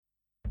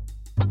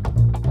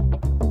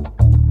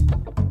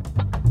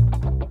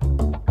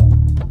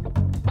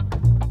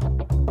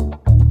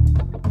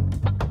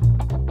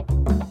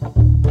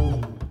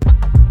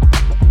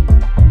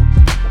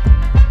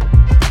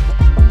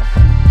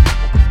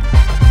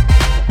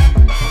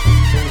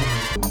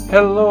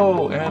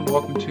Hello and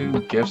welcome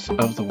to Gifts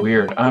of the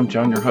Weird. I'm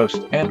John, your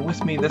host, and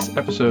with me this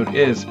episode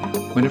is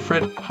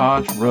Winifred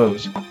Hodge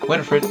Rose.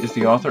 Winifred is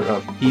the author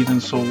of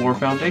Heathen Soul Lore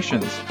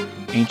Foundations,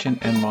 Ancient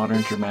and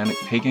Modern Germanic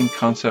Pagan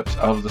Concepts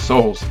of the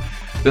Souls.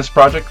 This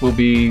project will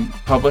be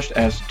published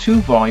as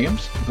 2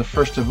 volumes, the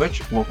first of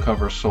which will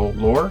cover soul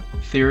lore,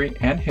 theory,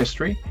 and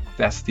history.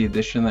 That's the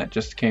edition that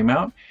just came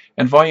out.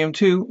 And volume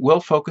 2 will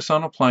focus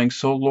on applying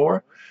soul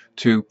lore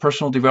to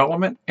personal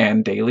development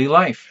and daily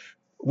life.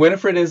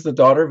 Winifred is the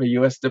daughter of a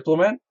U.S.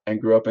 diplomat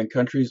and grew up in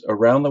countries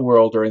around the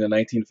world during the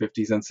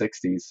 1950s and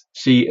 60s.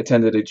 She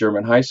attended a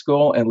German high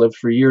school and lived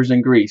for years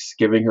in Greece,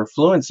 giving her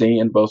fluency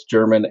in both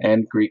German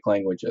and Greek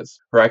languages.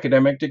 Her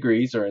academic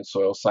degrees are in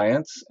soil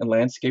science and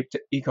landscape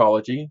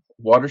ecology,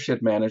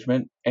 watershed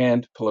management,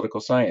 and political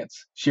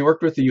science. She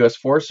worked with the U.S.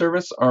 Forest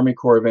Service, Army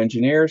Corps of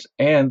Engineers,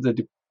 and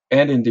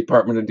in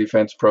Department of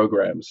Defense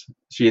programs.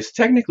 She is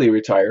technically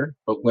retired,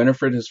 but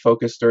Winifred has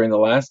focused during the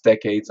last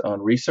decades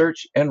on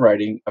research and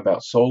writing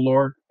about soul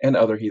lore and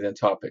other heathen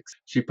topics.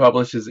 She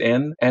publishes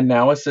in and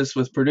now assists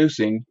with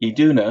producing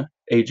Iduna,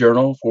 a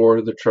journal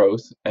for the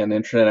Troth, an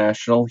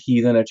international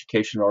heathen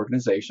education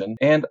organization,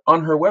 and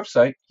on her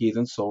website,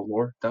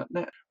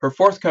 heathensoullore.net. Her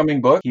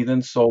forthcoming book,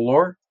 Heathen Soul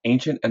Lore,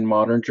 Ancient and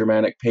Modern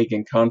Germanic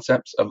Pagan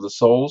Concepts of the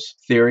Souls,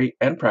 Theory,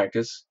 and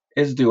Practice,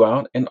 is due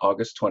out in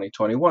August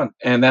 2021.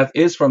 And that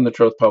is from the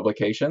Troth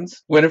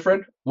Publications.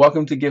 Winifred,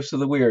 welcome to Gifts of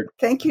the Weird.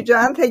 Thank you,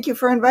 John. Thank you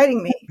for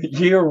inviting me.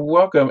 You're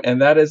welcome.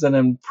 And that is an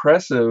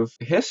impressive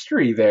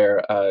history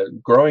there.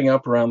 Growing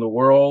up around the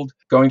world,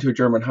 going to a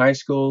German high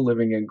school,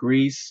 living in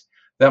Greece.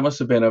 That must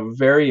have been a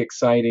very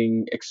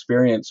exciting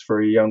experience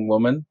for a young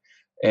woman.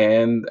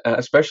 And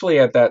especially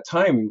at that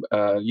time,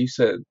 you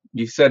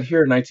said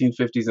here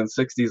 1950s and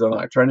 60s. I'm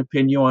not trying to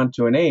pin you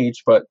onto an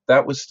age, but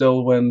that was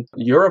still when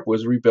Europe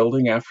was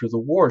rebuilding after the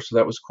war. So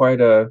that was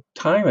quite a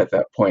time at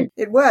that point.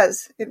 It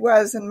was.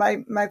 And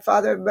my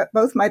father,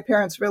 both my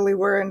parents really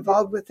were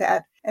involved with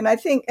that. And I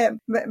think,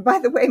 by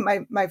the way,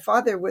 my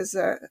father was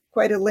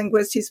quite a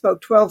linguist. He spoke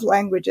 12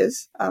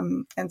 languages.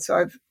 And so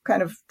I've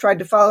kind of tried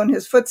to follow in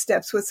his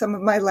footsteps with some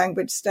of my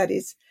language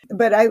studies.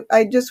 But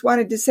I just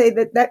wanted to say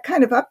that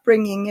kind of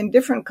upbringing in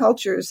different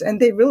cultures, and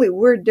they really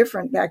were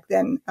different back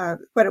then,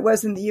 what it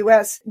was in the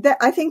U.S., that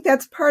I think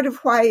that's part of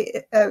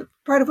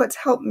what's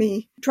helped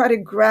me try to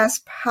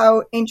grasp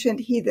how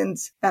ancient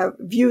heathens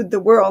viewed the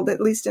world,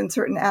 at least in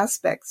certain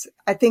aspects.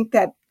 I think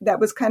that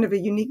was kind of a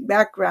unique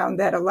background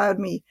that allowed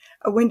me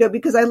a window,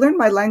 because I learned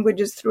my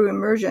languages through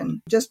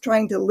immersion, just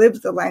trying to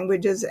live the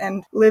languages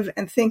and live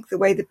and think the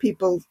way the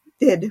people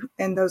did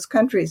in those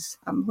countries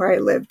where I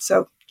lived.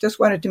 So just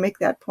wanted to make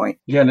that point.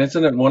 Yeah, and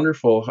isn't it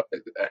wonderful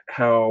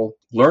how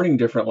learning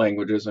different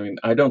languages, I mean,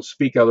 I don't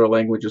speak other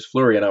languages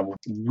fluently, and I'm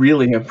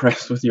really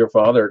impressed with your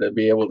father to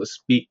be able to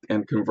speak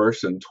and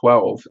converse in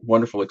 12.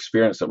 Wonderful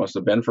experience that must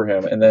have been for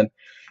him. And then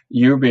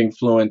you being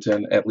fluent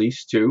in at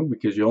least 2,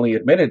 because you only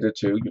admitted to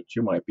 2, but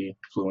you might be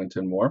fluent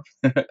in more.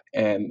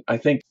 And I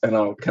think, and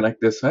I'll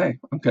connect this, I'm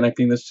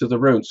connecting this to the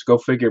runes. Go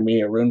figure, me,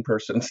 a rune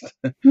person.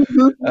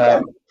 Yeah.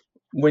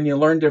 When you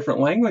learn different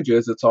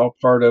languages, it's all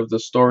part of the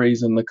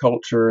stories and the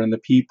culture and the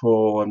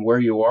people and where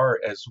you are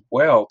as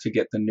well, to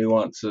get the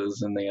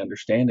nuances and the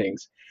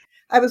understandings.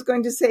 I was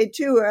going to say,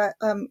 too,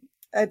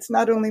 it's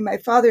not only my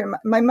father.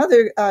 My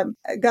mother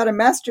got a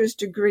master's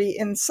degree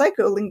in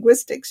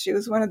psycholinguistics. She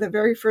was one of the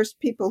very first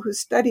people who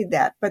studied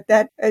that. But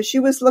that she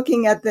was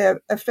looking at the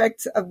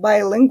effects of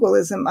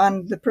bilingualism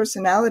on the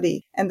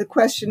personality, and the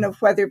question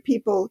of whether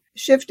people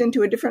shift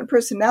into a different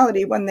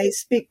personality when they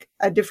speak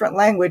a different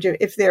language,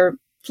 if they're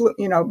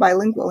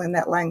bilingual in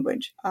that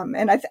language.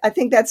 And I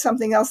think that's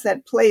something else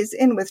that plays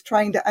in with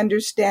trying to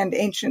understand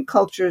ancient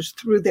cultures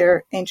through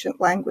their ancient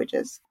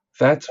languages.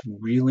 That's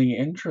really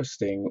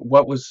interesting.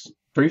 What was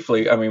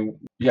briefly, I mean,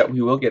 yeah,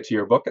 we will get to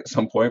your book at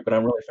some point, but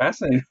I'm really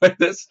fascinated by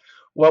this.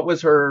 What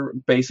was her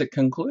basic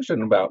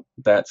conclusion about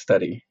that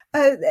study?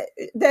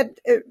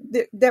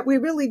 That we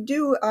really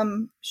do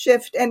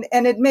shift, and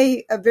it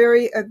may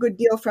vary a good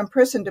deal from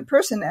person to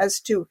person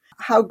as to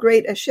how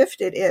great a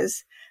shift it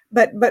is.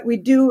 But we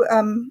do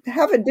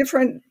have a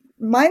different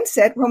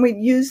mindset when we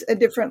use a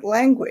different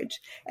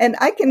language. And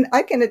I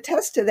can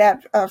attest to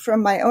that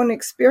from my own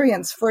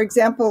experience. For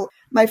example,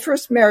 my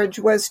first marriage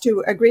was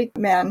to a Greek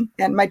man,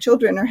 and my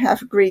children are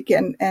half Greek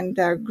and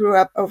grew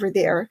up over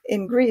there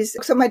in Greece.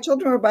 So my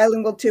children were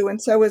bilingual too,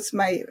 and so was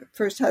my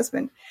first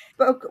husband.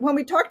 But when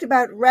we talked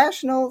about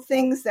rational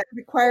things that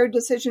require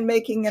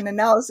decision-making and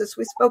analysis,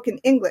 we spoke in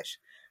English.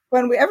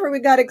 Whenever we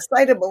got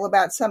excitable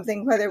about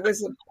something, whether it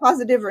was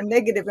positive or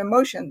negative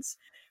emotions,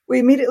 we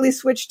immediately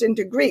switched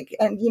into Greek,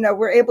 and,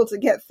 we're able to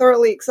get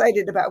thoroughly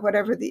excited about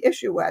whatever the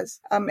issue was.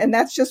 And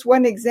that's just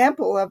one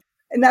example of,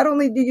 not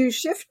only do you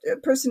shift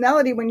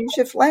personality when you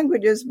shift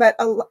languages, but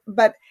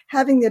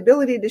having the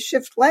ability to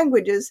shift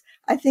languages,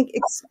 I think,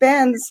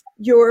 expands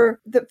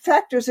the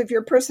factors of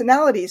your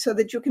personality so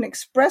that you can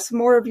express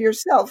more of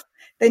yourself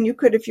than you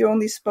could if you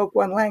only spoke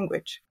one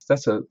language.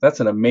 That's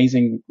an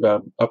amazing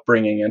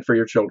upbringing, and for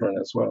your children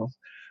as well.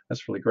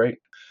 That's really great.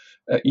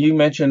 You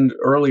mentioned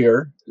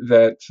earlier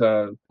that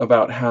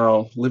about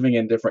how living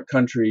in different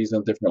countries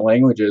and different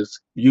languages,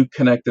 you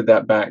connected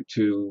that back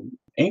to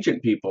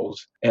ancient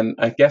peoples. And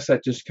I guess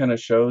that just kind of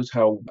shows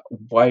how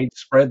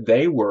widespread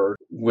they were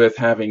with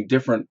having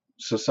different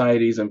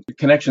societies and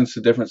connections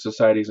to different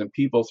societies and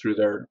people through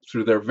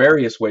their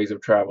various ways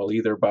of travel,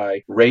 either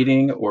by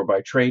raiding or by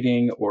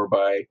trading or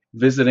by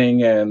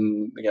visiting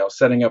and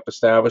setting up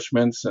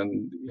establishments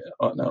and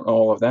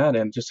all of that,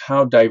 and just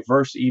how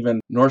diverse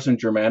even Norse and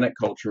Germanic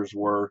cultures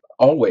were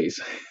always.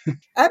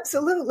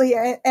 Absolutely.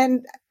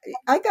 And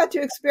I got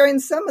to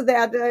experience some of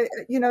that,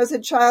 as a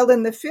child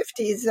in the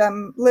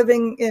 50s,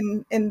 living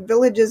in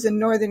villages in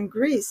northern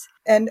Greece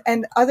and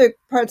other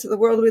parts of the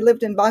world. We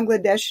lived in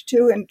Bangladesh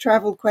too and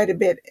traveled quite a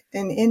bit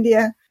in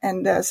India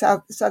and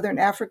southern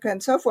Africa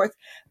and so forth.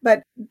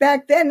 But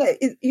back then,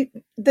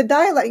 the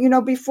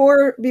dialect,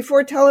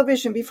 before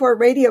television, before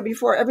radio,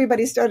 before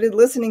everybody started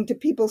listening to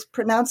people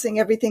pronouncing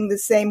everything the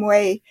same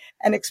way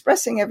and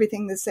expressing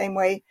everything the same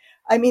way,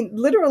 I mean,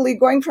 literally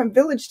going from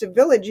village to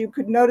village, you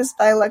could notice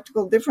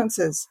dialectical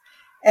differences.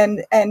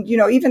 And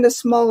even a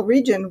small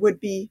region would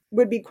be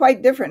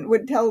quite different,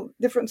 would tell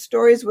different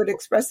stories, would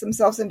express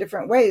themselves in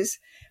different ways.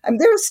 And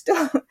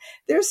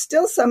there's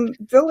still some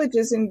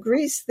villages in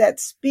Greece that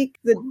speak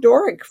the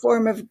Doric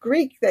form of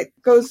Greek that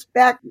goes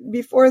back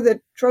before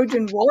the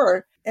Trojan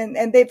War.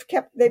 And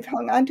they've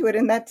hung on to it.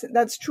 And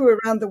that's true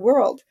around the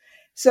world.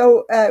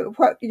 So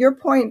what your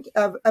point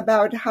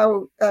about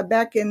how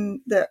back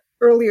in the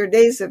earlier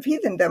days of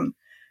heathendom,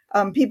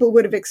 people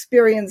would have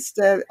experienced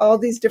all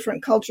these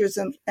different cultures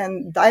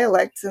and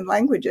dialects and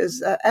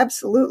languages.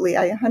 Absolutely.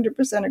 I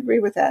 100% agree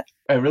with that.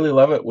 I really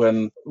love it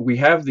when we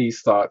have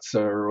these thoughts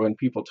or when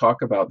people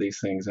talk about these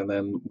things and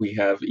then we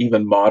have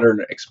even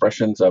modern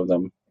expressions of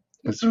them.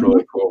 It's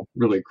really cool.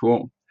 Really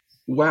cool.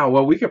 Wow.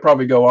 Well, we could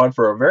probably go on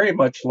for a very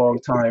much long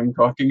time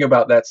talking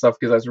about that stuff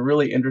because that's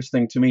really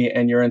interesting to me.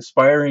 And you're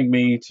inspiring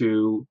me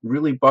to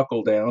really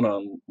buckle down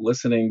on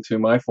listening to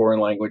my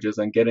foreign languages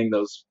and getting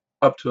those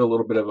up to a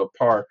little bit of a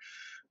par.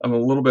 I'm a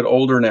little bit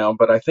older now,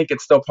 but I think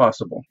it's still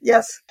possible.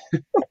 Yes.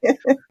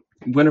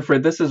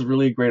 Winifred, this is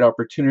really a great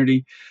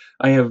opportunity.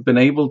 I have been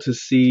able to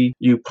see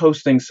you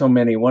posting so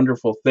many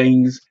wonderful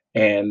things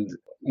and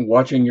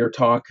watching your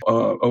talk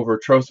over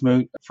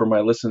Trothmoot. For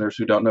my listeners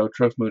who don't know,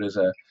 Trothmoot is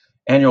a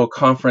annual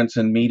conference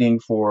and meeting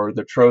for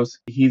the Troth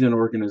Heathen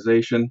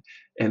organization,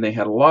 and they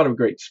had a lot of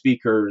great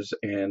speakers,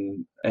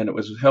 and it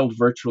was held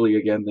virtually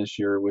again this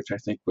year, which I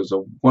think was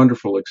a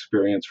wonderful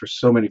experience for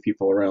so many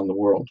people around the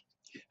world.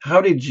 How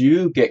did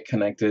you get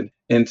connected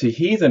into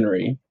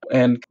heathenry,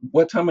 and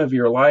what time of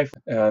your life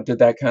did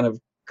that kind of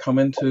come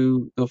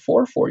into the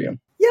fore for you?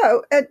 Yeah,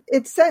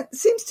 it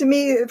seems to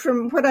me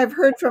from what I've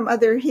heard from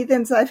other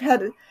heathens, I've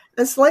had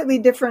a slightly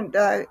different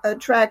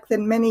track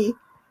than many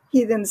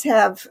heathens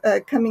have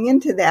coming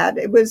into that.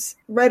 It was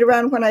right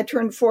around when I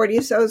turned 40,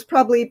 so it was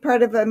probably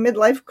part of a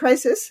midlife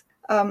crisis.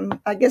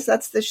 I guess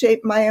that's the shape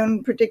my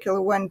own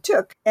particular one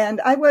took. And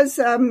I was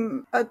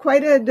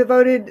quite a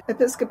devoted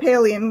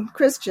Episcopalian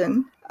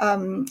Christian.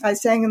 I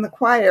sang in the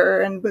choir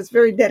and was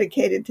very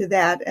dedicated to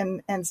that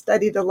and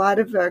studied a lot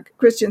of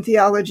Christian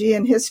theology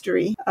and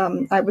history.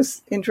 I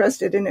was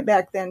interested in it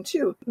back then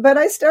too. But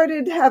I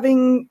started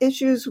having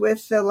issues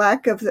with the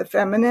lack of the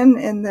feminine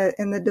in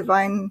the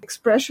divine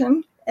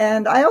expression.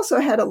 And I also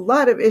had a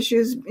lot of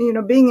issues,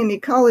 being an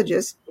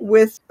ecologist,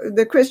 with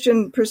the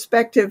Christian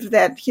perspective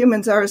that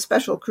humans are a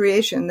special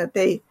creation, that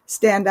they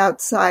stand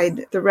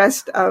outside the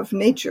rest of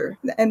nature,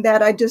 and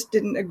that I just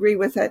didn't agree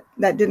with it.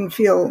 That didn't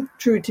feel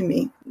true to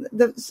me.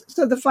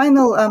 So the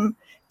final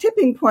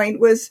tipping point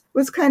was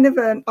kind of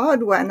an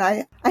odd one.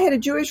 I had a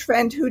Jewish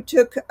friend who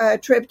took a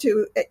trip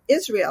to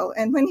Israel,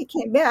 and when he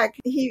came back,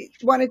 he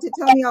wanted to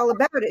tell me all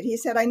about it. He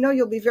said, "I know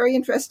you'll be very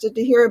interested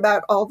to hear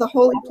about all the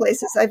holy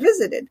places I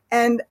visited."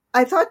 And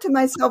I thought to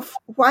myself,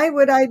 why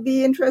would I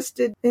be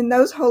interested in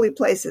those holy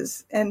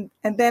places? And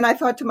then I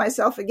thought to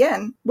myself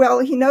again, well,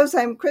 he knows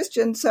I'm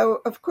Christian, so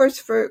of course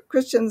for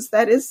Christians,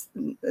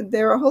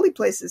 there are holy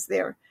places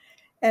there.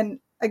 And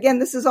again,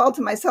 this is all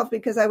to myself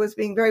because I was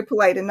being very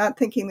polite and not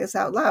thinking this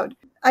out loud.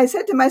 I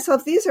said to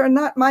myself, these are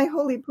not my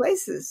holy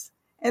places.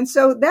 And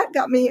so that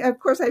got me, of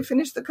course, I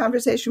finished the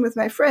conversation with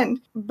my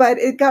friend, but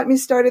it got me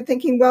started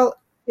thinking, well,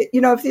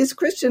 if these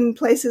Christian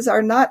places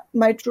are not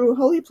my true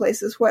holy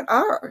places, what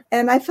are?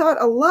 And I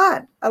thought a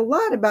lot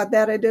about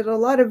that. I did a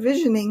lot of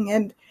visioning,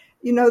 and,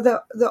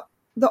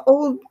 the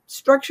old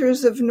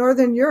structures of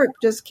Northern Europe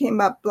just came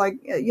up, like,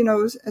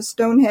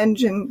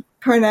 Stonehenge and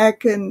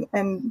Karnak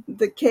and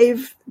the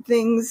cave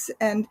things,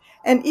 and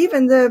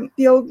even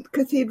the old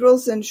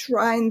cathedrals and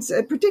shrines,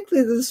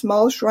 particularly the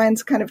small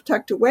shrines kind of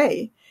tucked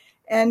away.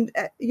 And,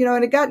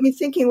 and it got me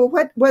thinking, well,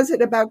 what was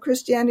it about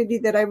Christianity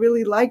that I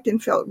really liked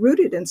and felt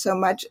rooted in so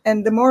much?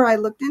 And the more I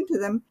looked into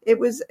them,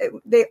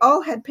 they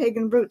all had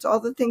pagan roots, all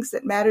the things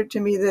that mattered to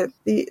me,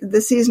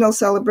 the seasonal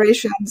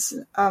celebrations,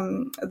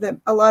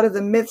 a lot of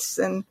the myths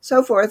and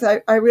so forth.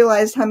 I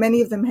realized how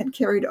many of them had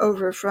carried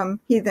over from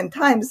heathen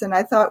times. And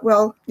I thought,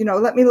 well,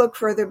 let me look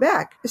further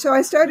back. So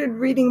I started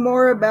reading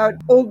more about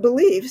old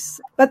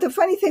beliefs. But the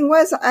funny thing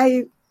was,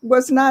 I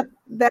was not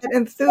that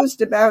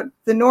enthused about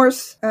the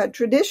Norse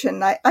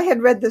tradition. I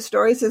had read the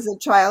stories as a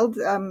child.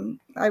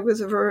 I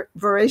was a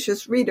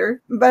voracious reader,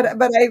 but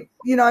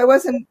I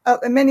wasn't.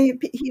 Many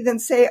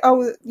heathens say,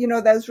 "Oh,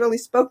 those really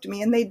spoke to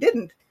me," and they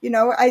didn't.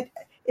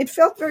 It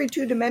felt very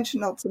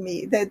two-dimensional to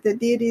me, that the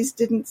deities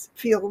didn't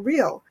feel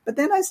real. But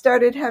then I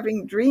started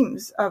having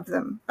dreams of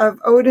them, of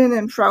Odin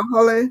and Frau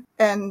Holle,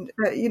 and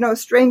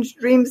strange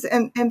dreams,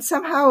 and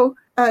somehow.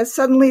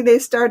 Suddenly they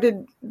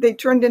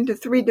turned into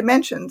 3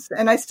 dimensions,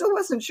 and I still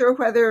wasn't sure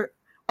whether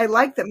I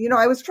liked them.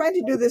 I was trying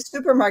to do this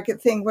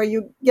supermarket thing where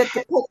you get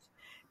to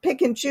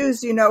pick and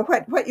choose,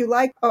 what you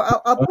like. Oh,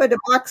 I'll put a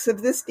box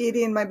of this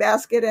deity in my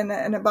basket and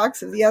a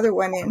box of the other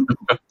one in.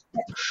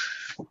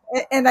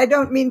 And I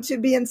don't mean to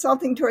be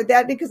insulting toward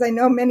that, because I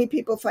know many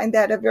people find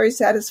that a very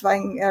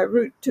satisfying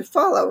route to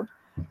follow.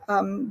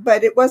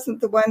 But it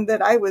wasn't the one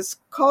that I was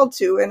called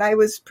to. And I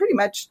was pretty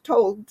much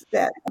told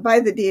that by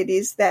the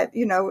deities that,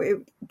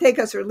 take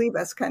us or leave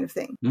us kind of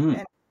thing.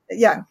 Mm.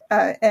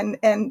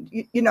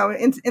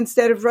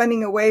 Instead of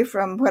running away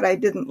from what I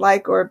didn't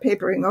like or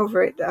papering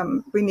over it,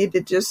 we need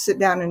to just sit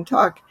down and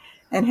talk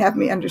and have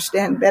me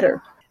understand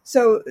better.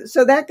 So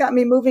that got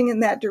me moving in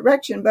that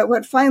direction. But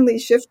what finally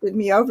shifted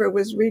me over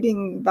was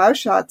reading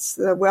Bauschat's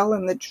The Well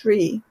in the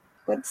Tree.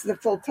 What's the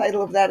full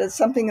title of that? It's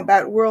something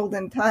about world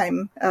and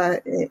time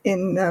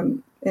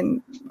in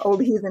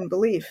old heathen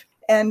belief.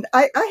 And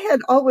I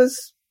had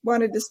always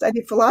wanted to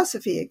study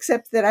philosophy,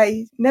 except that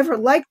I never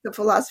liked the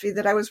philosophy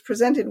that I was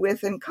presented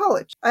with in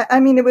college. I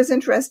mean, it was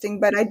interesting,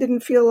 but I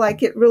didn't feel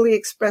like it really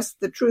expressed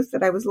the truth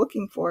that I was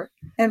looking for.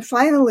 And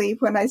finally,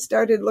 when I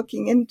started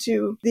looking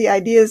into the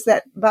ideas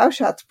that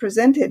Bauschatz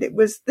presented,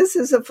 this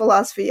is a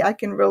philosophy I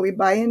can really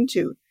buy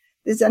into.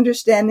 These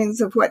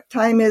understandings of what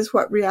time is,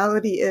 what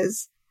reality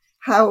is,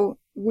 how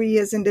we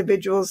as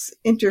individuals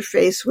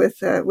interface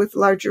with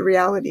larger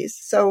realities.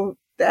 So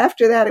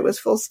after that, it was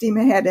full steam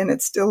ahead, and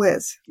it still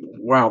is.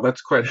 Wow,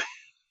 that's quite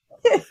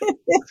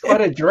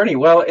a journey.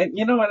 Well, and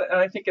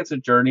I think it's a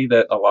journey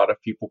that a lot of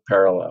people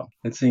parallel.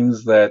 It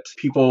seems that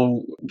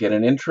people get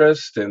an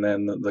interest, and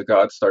then the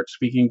gods start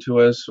speaking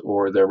to us,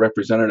 or their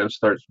representatives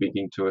start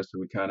speaking to us,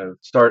 and we kind of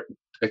start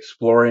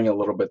exploring a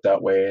little bit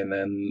that way. And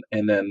then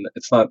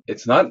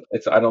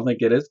I don't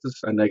think it is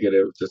a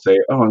negative to say,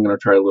 oh, I'm going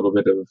to try a little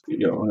bit of, I'm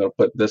going to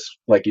put this,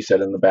 like you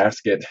said, in the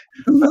basket.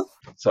 Mm-hmm.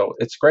 So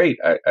it's great.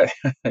 I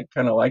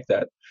kind of like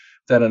that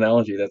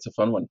analogy. That's a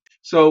fun one.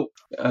 So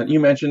you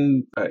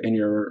mentioned in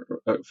your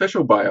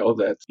official bio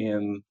that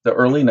in the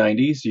early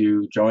 90s,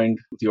 you joined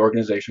the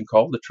organization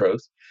called The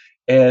Troth.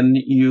 And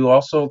you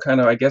also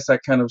that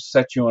kind of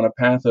set you on a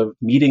path of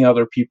meeting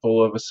other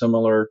people of a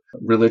similar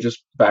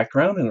religious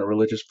background and a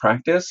religious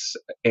practice.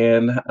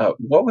 And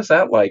what was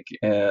that like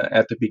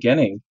at the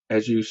beginning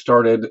as you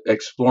started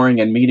exploring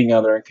and meeting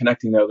and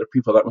connecting to other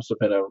people? That must have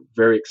been a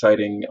very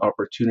exciting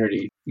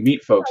opportunity to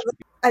meet folks.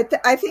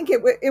 I think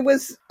it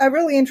was a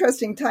really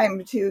interesting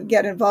time to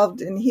get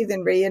involved in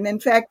heathenry. And in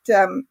fact,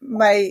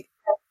 my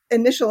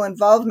initial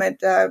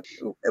involvement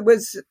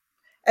was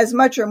as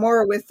much or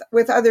more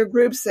with other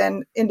groups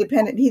and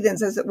independent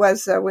heathens as it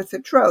was with the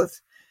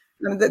Troth.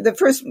 The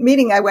first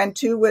meeting I went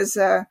to was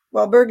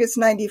Burgess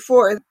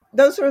 94.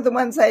 Those were the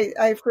ones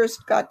I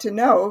first got to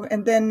know.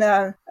 And then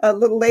a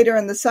little later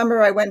in the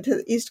summer, I went to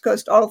the East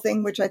Coast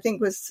Althing, which I think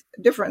was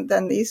different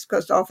than the East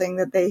Coast Althing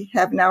that they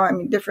have now. I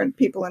mean, different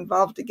people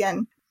involved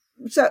again.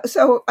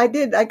 So I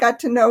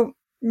got to know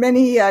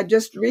many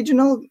just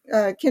regional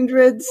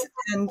kindreds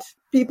and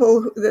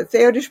people, the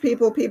Theodish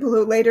people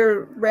who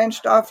later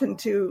branched off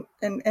into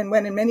and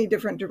went in many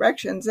different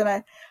directions.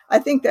 And I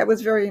think that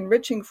was very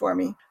enriching for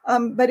me.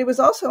 But it was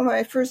also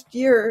my first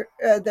year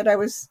that I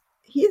was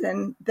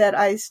heathen that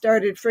I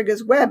started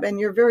Frigga's Web. And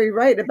you're very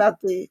right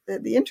about the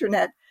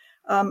internet.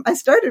 I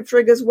started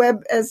Frigga's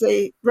Web as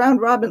a round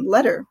robin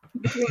letter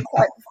between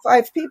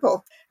five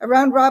people. A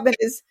round robin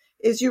is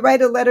you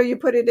write a letter, you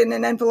put it in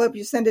an envelope,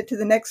 you send it to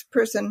the next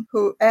person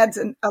who adds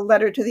a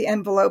letter to the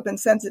envelope and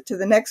sends it to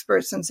the next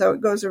person. So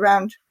it goes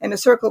around in a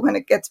circle. When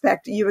it gets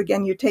back to you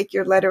again, you take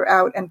your letter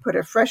out and put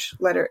a fresh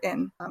letter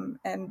in.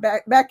 And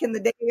back in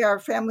the day, our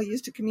family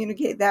used to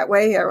communicate that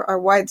way, our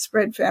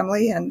widespread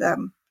family. And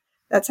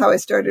that's how I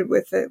started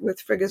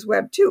with Frigga's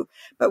Web too.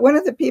 But one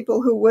of the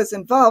people who was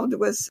involved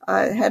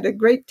had a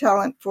great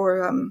talent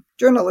for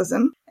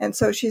journalism. And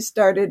so she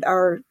started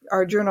our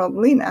journal,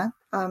 Lena.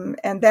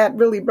 And that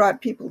really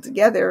brought people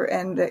together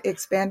and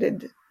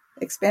expanded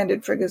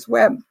Frigga's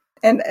Web.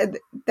 And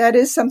that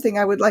is something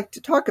I would like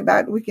to talk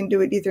about. We can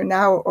do it either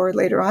now or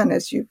later on,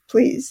 as you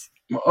please.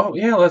 Oh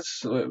yeah,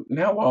 let's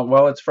now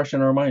while it's fresh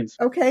in our minds.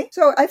 Okay,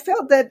 so I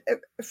felt that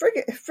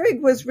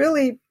Frigg was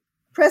really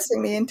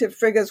pressing me into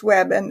Frigga's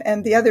Web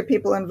and the other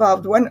people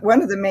involved. One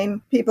of the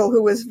main people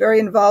who was very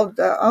involved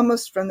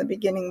almost from the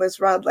beginning was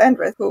Rod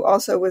Landreth, who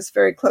also was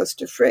very close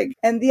to Frigg.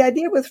 And the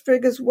idea with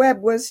Frigga's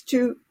Web was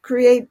to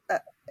create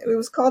it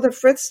was called a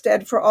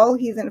Frithstead for all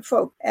heathen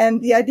folk.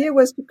 And the idea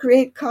was to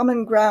create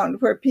common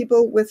ground where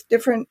people with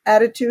different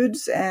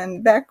attitudes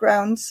and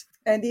backgrounds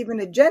and even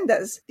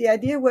agendas. The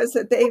idea was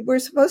that they were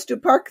supposed to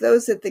park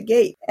those at the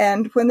gate.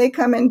 And when they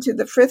come into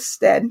the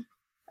Frithstead,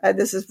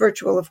 this is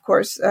virtual, of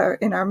course,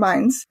 in our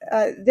minds,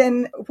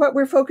 then what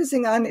we're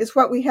focusing on is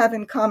what we have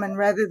in common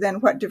rather than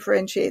what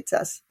differentiates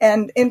us.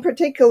 And in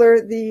particular,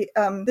 the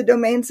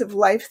domains of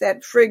life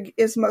that Frigg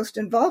is most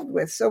involved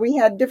with. So we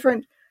had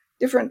different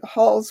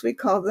halls, we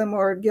call them,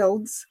 or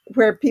guilds,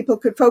 where people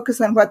could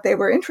focus on what they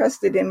were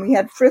interested in. We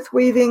had frith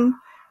weaving,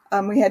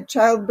 we had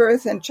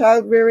childbirth and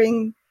child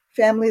rearing,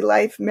 family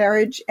life,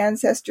 marriage,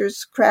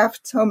 ancestors,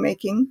 crafts,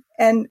 homemaking.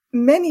 And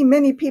many,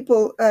 many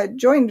people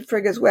joined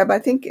Frigga's Web. I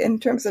think in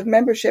terms of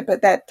membership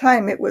at that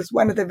time, it was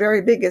one of the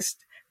very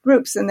biggest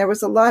groups, and there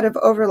was a lot of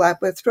overlap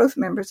with Throth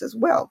members as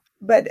well.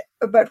 But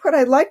what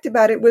I liked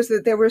about it was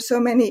that there were so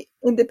many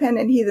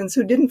independent heathens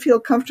who didn't feel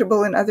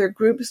comfortable in other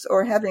groups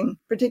or having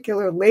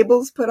particular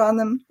labels put on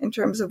them in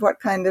terms of what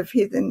kind of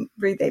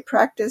heathenry they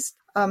practiced.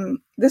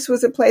 This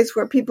was a place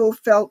where people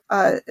felt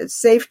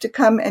safe to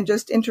come and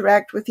just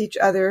interact with each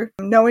other,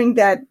 knowing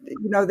that,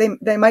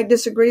 they might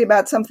disagree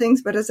about some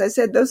things, but as I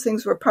said, those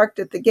things were parked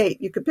at the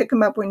gate. You could pick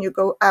them up when you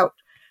go out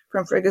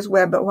from Frigga's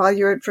Web, but while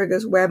you're at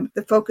Frigga's Web,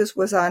 the focus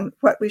was on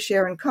what we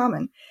share in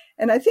common.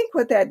 And I think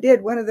what that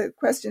did, one of the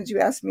questions you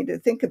asked me to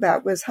think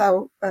about was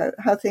how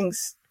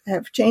things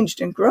have changed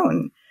and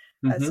grown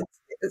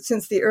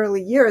since the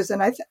early years.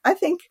 And I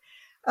think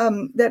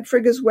that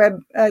Frigga's Web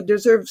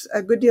deserves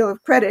a good deal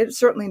of credit.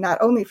 Certainly not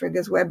only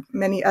Frigga's Web,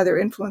 many other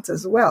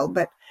influences as well,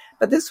 but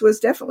this was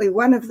definitely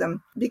one of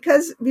them.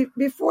 Because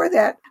before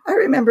that, I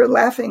remember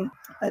laughing,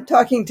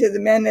 talking to the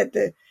men at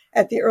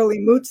the early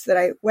moots that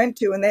I went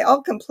to, and they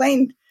all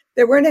complained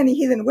there weren't any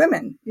heathen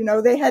women.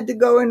 They had to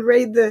go and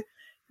raid the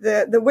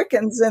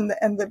Wiccans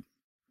and the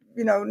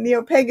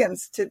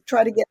neo-pagans to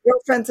try to get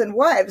girlfriends and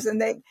wives,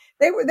 and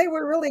they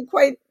were really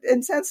quite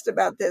incensed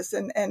about this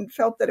and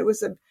felt that it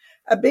was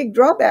a big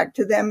drawback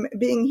to them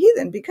being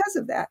heathen because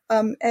of that.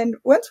 And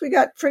once we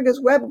got Frigga's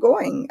Web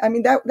going, I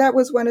mean, that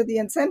was one of the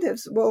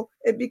incentives. Well,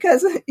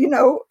 because,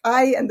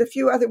 I and the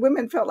few other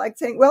women felt like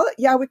saying, well,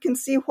 yeah, we can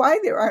see why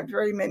there aren't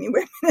very many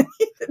women in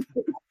heathen.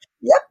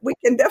 Yep, we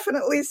can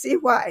definitely see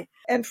why.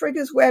 And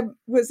Frigga's Web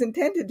was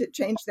intended to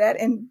change that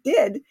and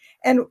did.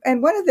 And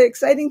one of the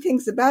exciting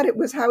things about it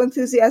was how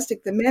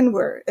enthusiastic the men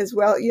were as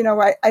well.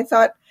 I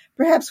thought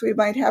perhaps we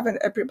might have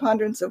a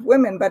preponderance of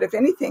women, but if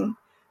anything,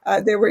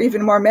 there were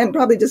even more men,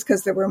 probably just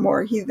because there were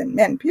more heathen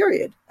men,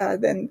 period,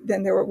 than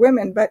there were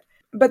women.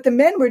 But the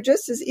men were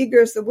just as eager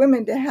as the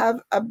women to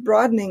have a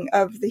broadening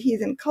of the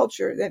heathen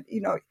culture that,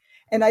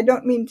 and I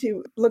don't mean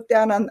to look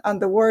down on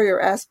the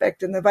warrior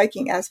aspect and the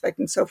Viking aspect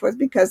and so forth,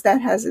 because that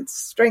has its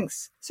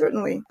strengths,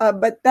 certainly.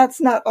 But that's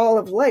not all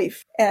of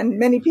life. And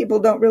many people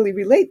don't really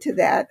relate to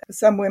that.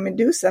 Some women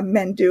do, some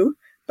men do.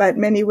 But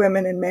many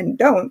women and men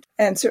don't,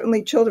 and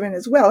certainly children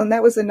as well. And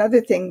that was another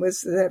thing,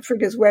 was that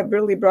Frigga's Web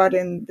really brought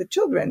in the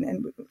children.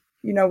 And,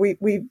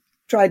 we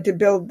tried to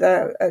build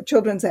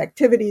children's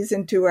activities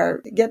into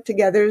our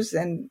get-togethers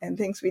and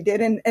things we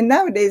did. And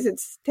nowadays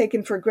it's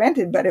taken for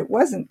granted, but it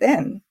wasn't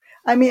then.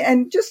 I mean,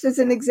 and just as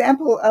an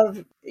example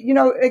of,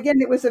 again,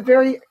 it was a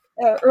very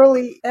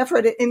early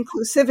effort at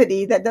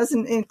inclusivity that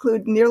doesn't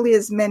include nearly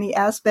as many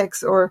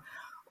aspects or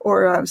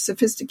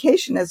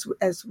sophistication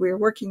as we're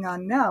working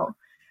on now.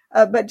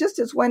 But just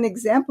as one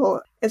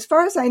example, as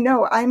far as I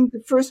know, I'm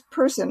the first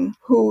person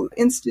who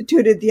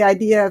instituted the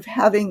idea of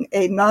having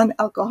a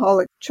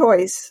non-alcoholic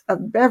choice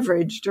of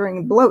beverage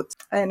during bloats.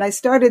 And I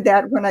started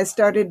that when I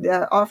started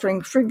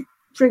offering Frigg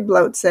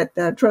bloats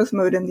at Throth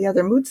Moot and the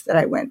other moots that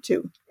I went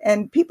to.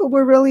 And people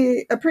were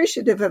really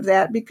appreciative of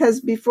that,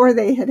 because before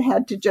they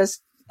had to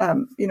just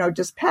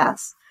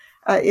pass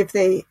if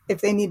they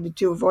needed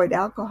to avoid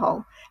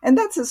alcohol. And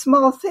that's a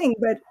small thing,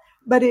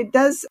 but it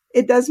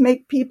does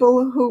make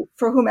people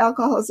for whom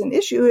alcohol is an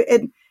issue,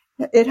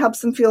 it helps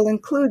them feel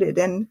included.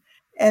 And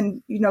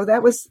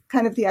that was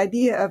kind of the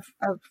idea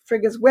of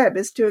Frigga's Web,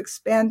 is to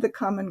expand the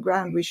common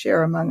ground we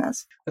share among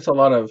us. It's a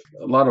lot of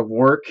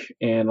work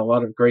and a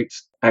lot of great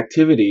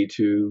activity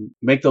to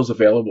make those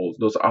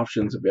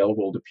options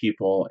available to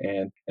people.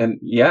 And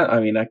yeah, I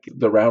mean,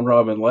 the round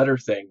robin letter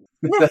thing.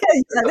 Yeah,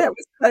 that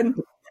was fun.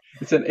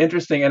 It's an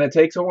interesting, and it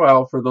takes a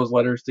while for those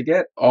letters to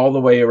get all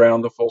the way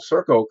around the full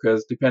circle,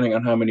 because depending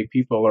on how many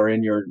people are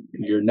in your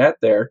net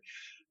there,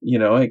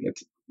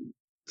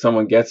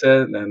 someone gets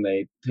it and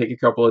they take a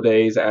couple of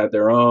days, add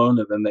their own,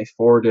 and then they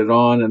forward it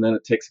on, and then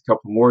it takes a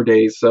couple more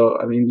days. So,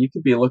 I mean, you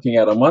could be looking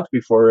at a month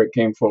before it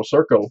came full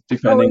circle,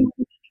 depending.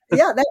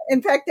 Yeah,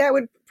 in fact, that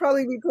would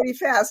probably be pretty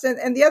fast.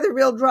 And the other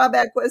real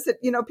drawback was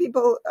that,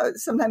 people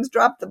sometimes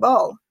drop the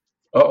ball.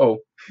 Uh-oh.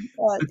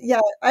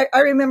 Yeah, I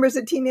remember as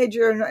a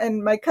teenager,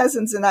 and my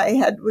cousins and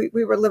I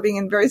we were living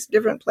in various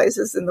different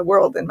places in the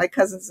world, and my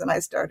cousins and I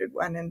started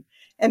one, and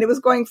it was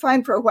going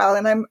fine for a while.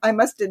 And I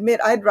must admit,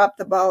 I dropped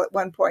the ball at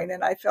one point,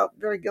 and I felt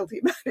very guilty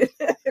about it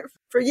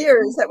for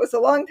years. That was a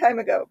long time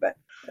ago, but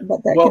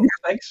that Well,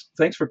 can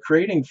thanks for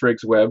creating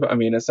Frig's Web. I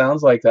mean, it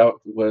sounds like that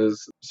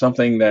was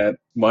something that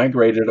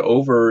migrated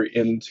over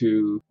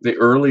into the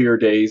earlier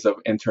days of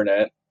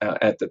internet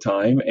at the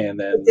time, and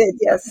it then did,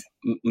 yes.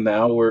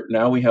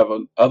 now we have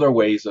other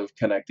ways of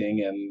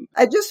connecting. And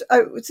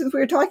Since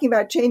we were talking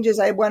about changes,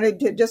 I wanted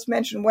to just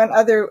mention one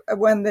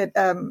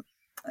that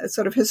a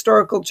sort of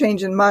historical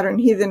change in modern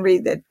heathenry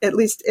that, at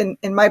least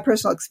in my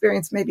personal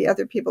experience, maybe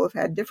other people have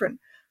had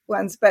different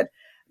ones, but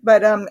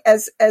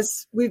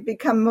as we've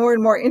become more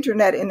and more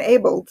internet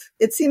enabled,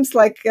 it seems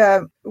like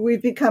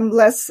we've become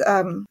less,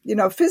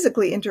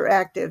 physically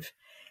interactive.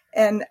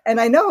 And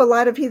I know a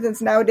lot of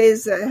heathens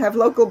nowadays have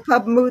local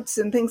pub moots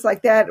and things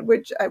like that,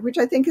 which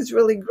I think is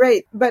really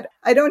great. But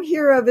I don't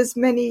hear of as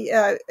many,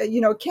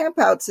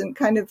 campouts and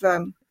kind of,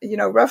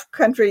 rough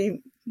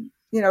country,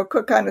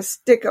 cook on a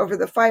stick over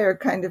the fire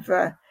kind of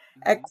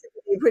activity,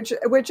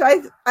 which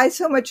I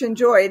so much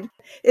enjoyed.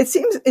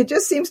 It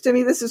just seems to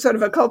me, this is sort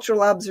of a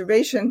cultural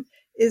observation,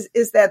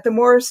 is that the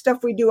more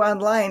stuff we do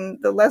online,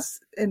 the less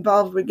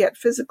involved we get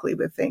physically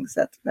with things.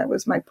 That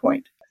was my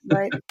point,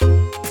 right?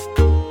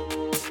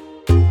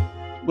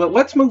 well,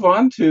 let's move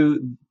on to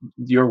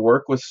your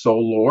work with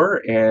soul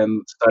lore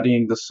and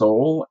studying the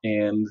soul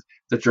and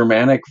the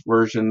Germanic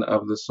version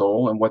of the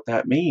soul and what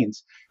that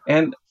means.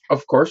 And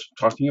of course,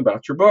 talking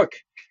about your book.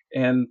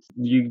 And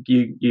you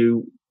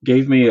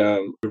gave me a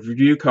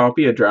review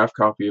copy, a draft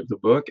copy of the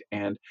book,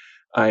 and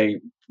I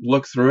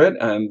looked through it,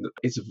 and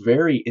it's a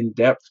very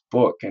in-depth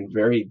book and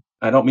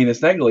I don't mean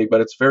this negatively,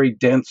 but it's very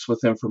dense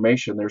with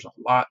information. There's a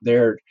lot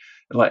there,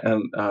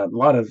 and a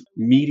lot of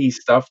meaty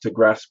stuff to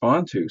grasp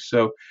onto.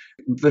 So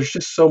there's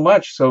just so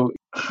much. So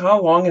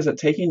how long is it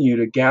taking you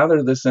to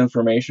gather this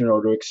information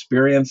or to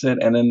experience it?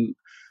 And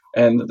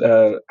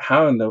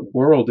how in the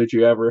world did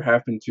you ever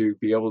happen to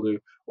be able to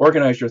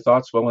organize your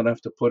thoughts well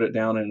enough to put it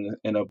down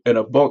in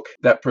a book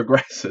that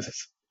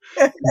progresses?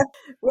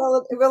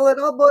 Well, it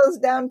all boils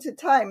down to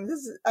time.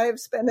 I have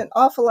spent an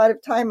awful lot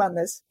of time on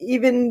this.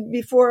 Even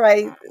before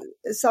I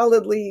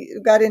solidly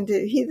got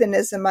into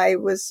heathenism, I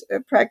was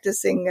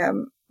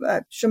practicing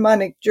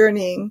shamanic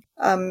journeying,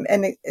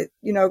 and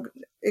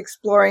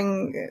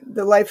exploring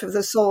the life of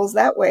the souls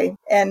that way.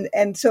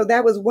 And so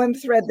that was one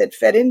thread that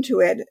fed into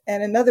it.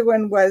 And another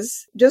one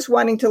was just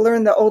wanting to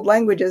learn the old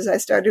languages. I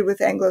started with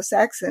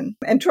Anglo-Saxon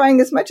and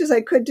trying as much as I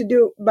could to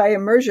do it by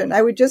immersion.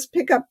 I would just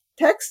pick up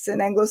texts in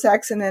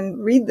Anglo-Saxon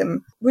and read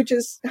them, which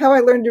is how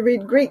I learned to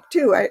read Greek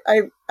too.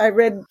 I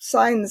read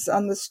signs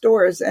on the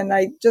stores, and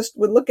I just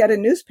would look at a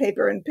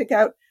newspaper and pick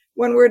out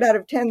one word out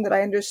of 10 that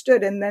I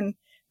understood. And then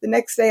the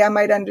next day I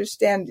might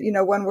understand,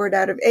 one word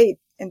out of 8,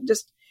 and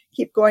just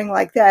keep going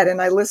like that.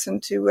 And I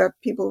listened to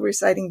people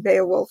reciting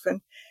Beowulf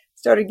and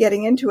started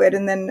getting into it.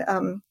 And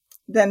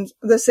then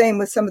the same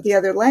with some of the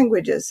other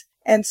languages.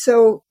 And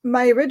so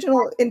my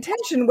original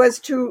intention was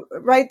to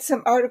write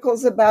some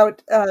articles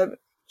about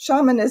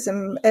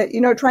shamanism,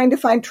 trying to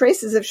find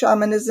traces of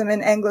shamanism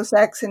in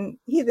Anglo-Saxon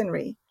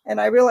heathenry.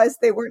 And I realized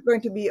they weren't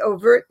going to be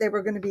overt, they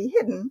were going to be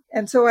hidden.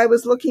 And so I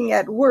was looking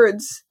at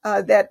words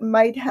that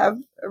might have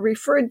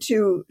referred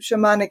to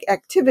shamanic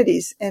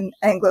activities in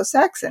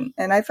Anglo-Saxon.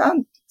 And I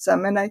found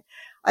some, and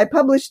I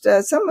published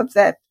some of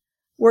that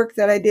work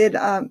that I did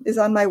is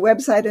on my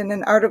website in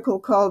an article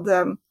called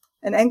An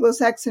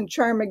Anglo-Saxon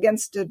Charm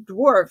Against a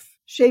Dwarf,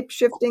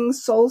 Shape-Shifting,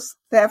 Soul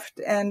Theft,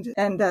 and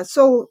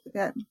Soul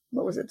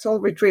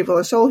Retrieval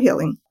or Soul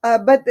Healing.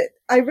 But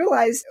I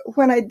realized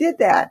when I did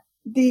that,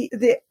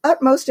 the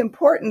utmost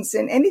importance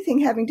in anything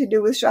having to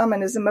do with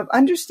shamanism of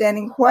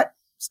understanding what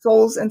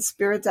souls and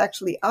spirits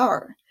actually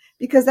are,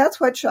 because that's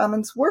what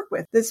shamans work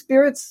with. The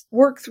spirits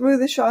work through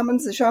the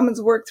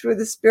shamans work through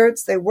the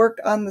spirits, they work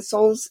on the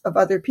souls of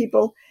other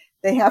people.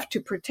 They have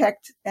to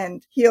protect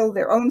and heal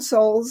their own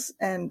souls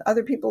and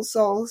other people's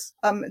souls.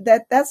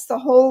 That's the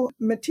whole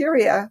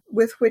materia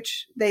with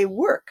which they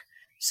work.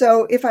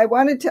 So if I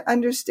wanted to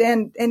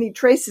understand any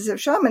traces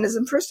of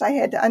shamanism, first I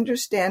had to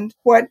understand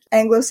what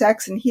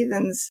Anglo-Saxon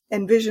heathens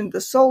envisioned the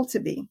soul to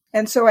be.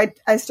 And so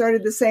I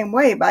started the same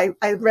way.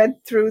 I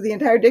read through the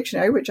entire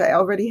dictionary, which I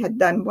already had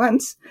done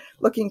once,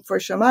 looking for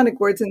shamanic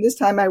words. And this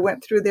time I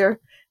went through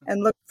there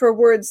and looked for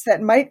words that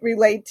might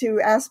relate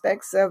to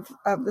aspects of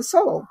the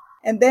soul.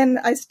 And then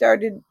I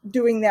started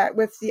doing that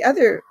with the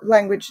other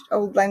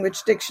old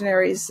language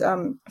dictionaries,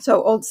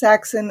 so Old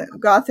Saxon,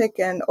 Gothic,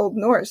 and Old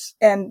Norse,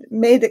 and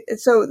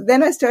so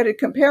then I started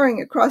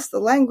comparing across the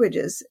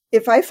languages.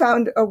 If I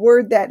found a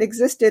word that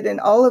existed in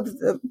all of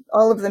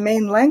the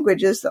main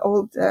languages, the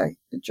old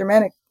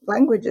Germanic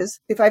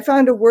languages, if I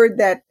found a word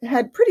that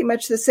had pretty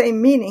much the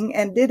same meaning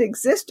and did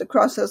exist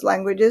across those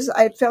languages,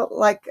 I felt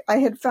like I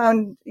had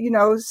found,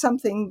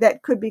 something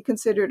that could be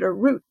considered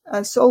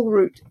a soul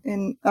root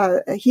in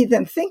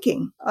heathen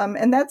thinking.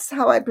 And that's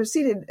how I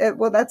proceeded.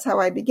 That's how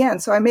I began.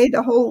 So I made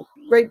a whole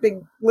great big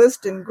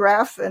list and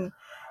graph, and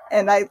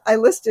I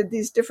listed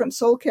these different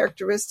soul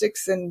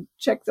characteristics and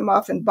checked them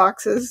off in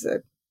boxes.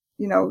 It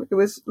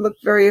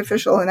looked very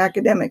official and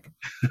academic.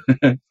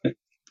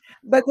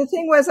 But the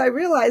thing was, I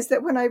realized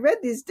that when I read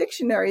these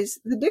dictionaries,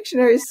 the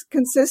dictionaries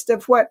consist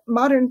of what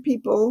modern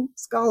people,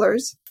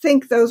 scholars,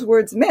 think those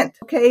words meant.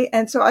 Okay.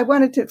 And so I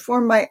wanted to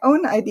form my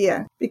own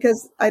idea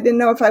because I didn't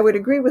know if I would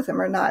agree with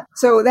them or not.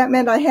 So that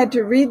meant I had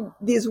to read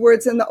these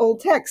words in the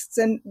old texts.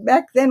 And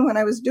back then when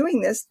I was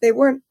doing this, they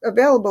weren't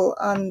available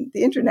on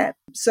the internet.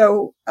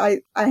 So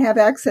I have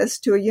access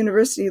to a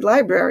university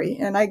library,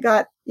 and I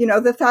got the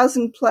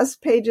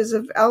 1,000+ pages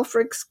of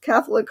Alfric's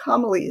Catholic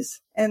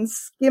homilies and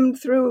skimmed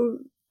through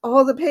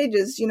all the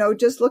pages,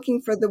 just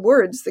looking for the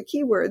words, the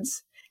key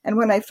words. And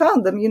when I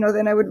found them,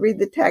 then I would read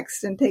the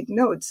text and take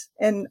notes.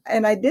 And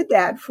I did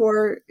that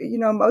for,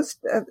 most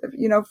of,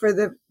 for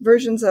the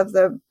versions of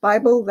the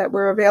Bible that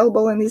were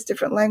available in these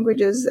different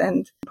languages,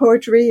 and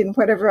poetry and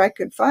whatever I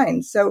could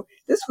find. So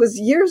this was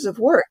years of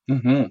work.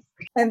 Mm-hmm.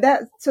 And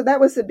that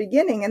was the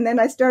beginning. And then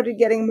I started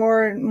getting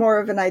more and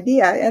more of an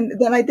idea. And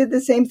then I did the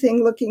same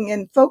thing looking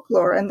in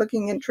folklore and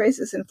looking in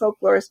traces in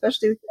folklore,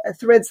 especially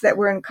threads that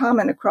were in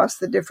common across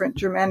the different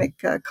Germanic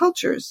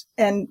cultures,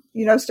 and,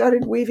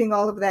 started weaving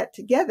all of that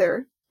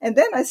together. And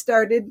then I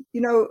started,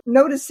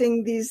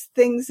 noticing these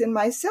things in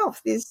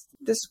myself, these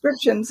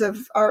descriptions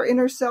of our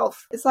inner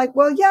self. It's like,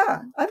 well,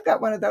 yeah, I've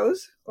got one of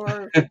those,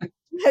 or,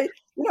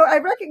 I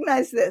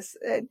recognize this.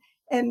 And,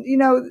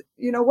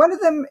 one of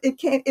them,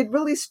 it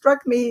really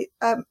struck me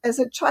as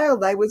a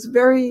child. I was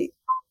very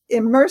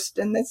immersed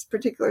in this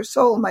particular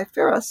soul, my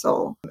Pharaoh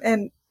soul,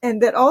 and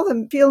that all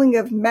the feeling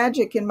of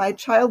magic in my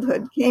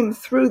childhood came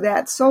through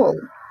that soul.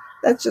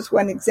 That's just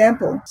one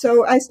example.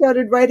 So I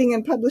started writing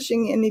and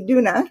publishing in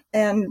Iduna,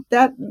 and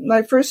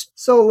my first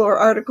soul lore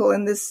article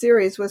in this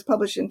series was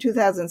published in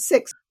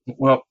 2006.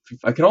 Well,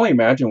 I can only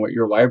imagine what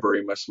your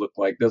library must look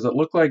like. Does it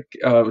look like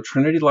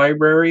Trinity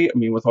Library? I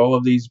mean, with all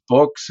of these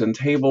books and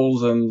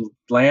tables and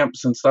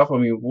lamps and stuff. I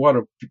mean, what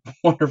a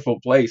wonderful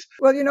place.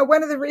 Well,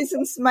 one of the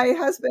reasons my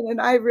husband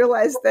and I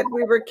realized that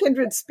we were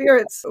kindred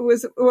spirits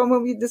was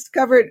when we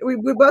discovered, we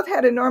both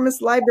had enormous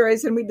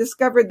libraries, and we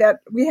discovered that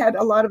we had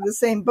a lot of the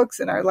same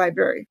books in our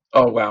library.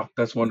 Oh, wow.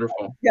 That's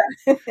wonderful.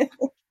 Yeah.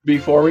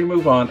 Before we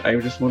move on, I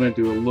just want to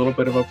do a little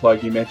bit of a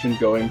plug. You mentioned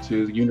going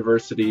to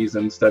universities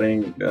and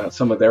studying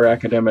some of their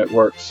academic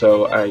work,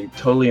 so I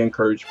totally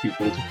encourage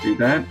people to do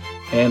that.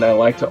 And I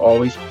like to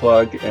always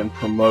plug and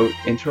promote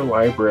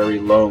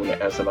interlibrary loan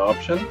as an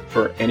option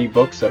for any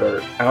books that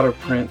are out of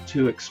print,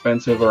 too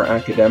expensive, or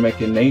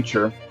academic in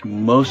nature.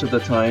 Most of the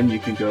time, you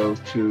can go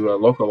to a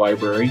local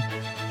library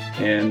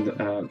and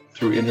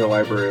through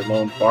interlibrary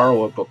loan,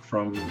 borrow a book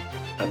from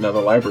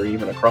another library,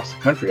 even across the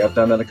country. I've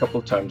done that a couple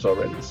of times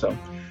already, so...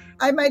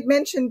 I might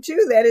mention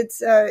too that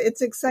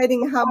it's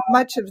exciting how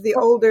much of the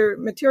older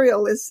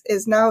material is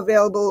now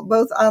available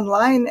both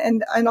online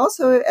and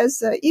also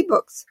as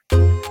ebooks.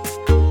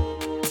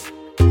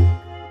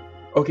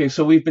 Okay,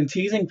 so we've been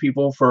teasing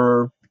people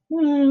for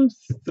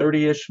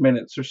 30-ish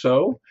minutes or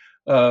so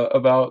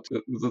about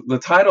the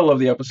title of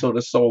the episode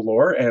is Soul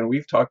Lore, and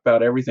we've talked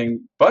about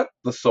everything but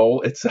the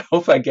soul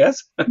itself, I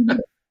guess.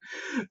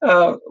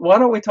 Why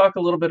don't we talk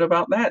a little bit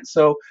about that?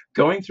 So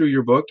going through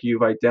your book,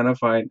 you've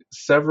identified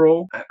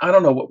several, I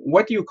don't know,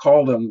 what do you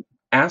call them?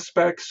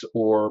 Aspects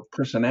or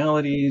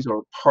personalities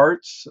or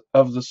parts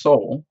of the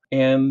soul.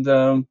 And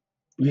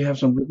you have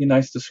some really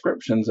nice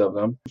descriptions of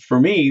them. For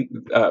me,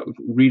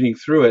 reading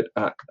through it,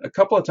 a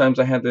couple of times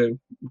I had to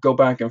go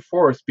back and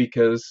forth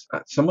because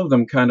some of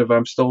them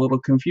I'm still a little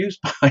confused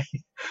by.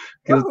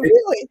 Oh,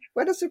 really?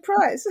 What a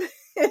surprise.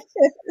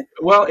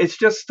 Well, it's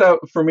just,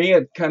 for me,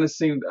 it kind of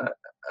seemed...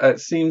 it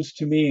seems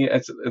to me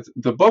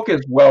the book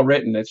is well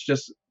written. It's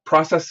just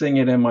processing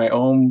it in my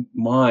own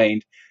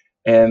mind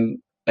and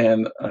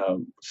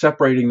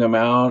separating them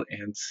out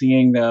and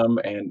seeing them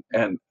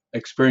and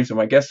experiencing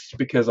them. I guess it's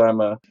because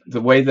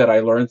the way that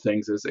I learn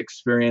things is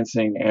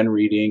experiencing and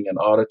reading and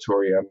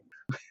auditory.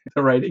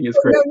 The writing is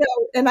great.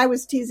 No, and I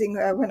was teasing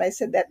when I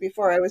said that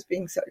before. I was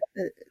being so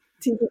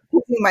teasing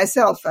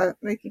myself,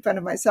 making fun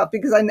of myself,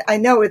 because I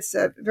know it's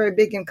very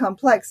big and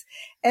complex,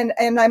 and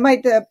I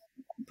might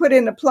put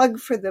in a plug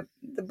for the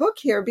book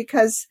here,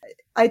 because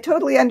I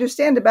totally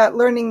understand about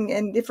learning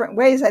in different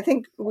ways. I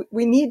think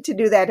we need to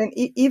do that. And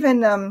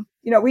even,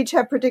 we each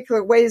have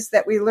particular ways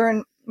that we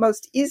learn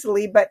most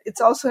easily, but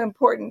it's also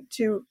important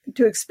to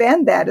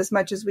expand that as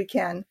much as we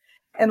can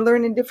and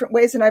learn in different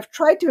ways. And I've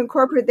tried to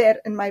incorporate that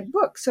in my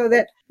book so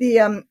that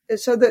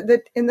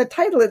that in the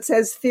title, it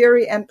says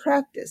theory and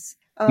practice.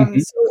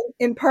 So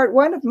in part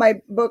one of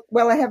my book,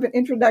 I have an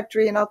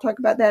introductory, and I'll talk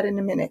about that in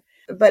a minute,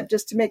 but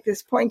just to make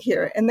this point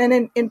here. And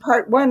then in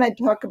part one, I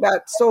talk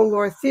about soul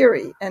lore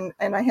theory, and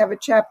I have a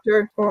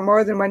chapter or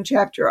more than one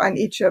chapter on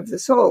each of the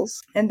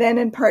souls. And then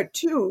in part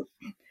two,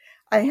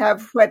 I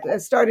have what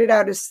started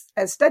out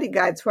as study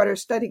guides, what are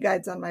study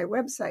guides on my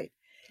website.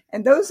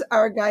 And those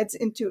are guides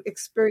into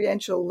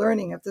experiential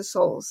learning of the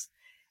souls.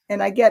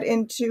 And I get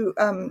into,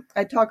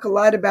 I talk a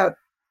lot about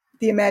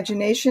the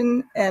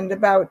imagination and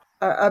about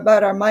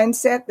about our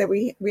mindset, that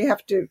we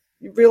have to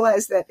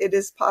realize that it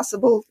is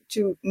possible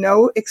to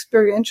know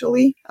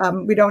experientially.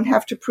 We don't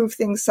have to prove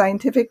things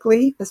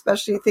scientifically,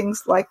 especially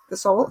things like the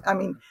soul. I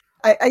mean,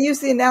 I use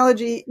the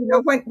analogy,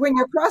 when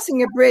you're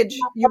crossing a bridge,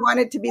 you want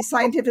it to be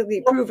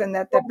scientifically proven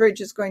that that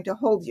bridge is going to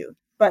hold you.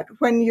 But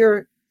when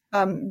you're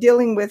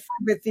dealing with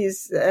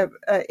these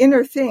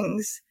inner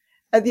things,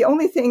 the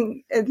only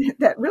thing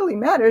that really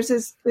matters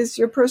is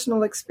your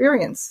personal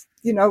experience.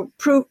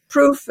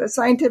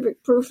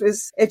 Scientific proof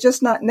it's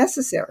just not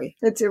necessary.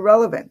 It's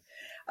irrelevant.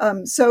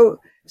 So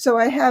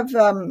I have,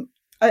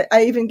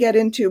 I even get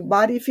into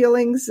body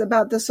feelings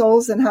about the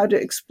souls and how to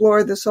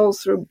explore the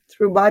souls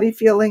through body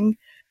feeling,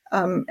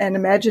 and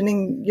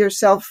imagining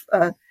yourself.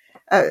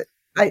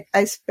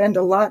 I spend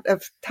a lot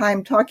of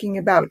time talking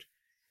about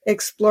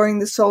exploring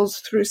the souls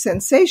through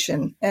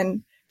sensation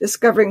and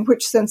discovering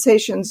which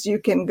sensations you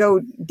can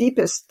go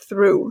deepest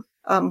through,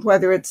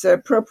 whether it's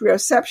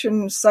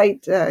proprioception,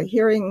 sight,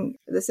 hearing,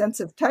 the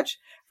sense of touch.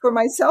 For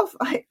myself,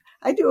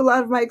 I do a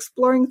lot of my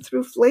exploring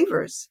through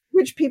flavors,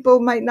 which people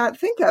might not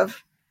think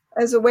of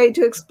as a way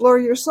to explore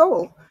your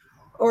soul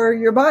or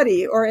your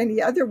body or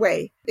any other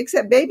way,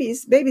 except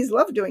babies. Babies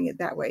love doing it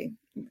that way.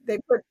 They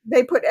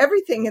put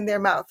everything in their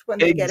mouth when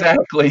they get it.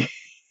 Exactly.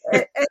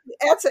 And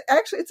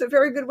it's a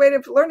very good way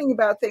of learning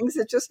about things.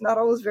 It's just not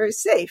always very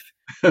safe.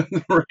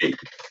 Right.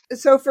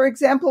 So, for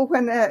example,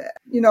 when,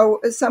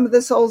 some of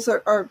the souls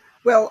are,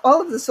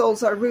 all of the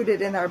souls are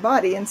rooted in our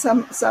body, and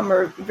some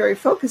are very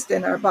focused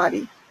in our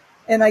body.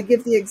 And I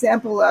give the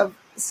example of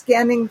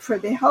scanning for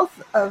the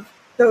health of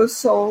those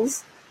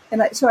souls.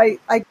 And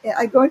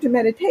I go into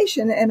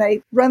meditation and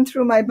I run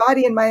through my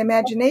body and my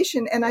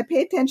imagination, and I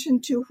pay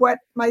attention to what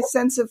my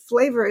sense of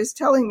flavor is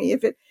telling me.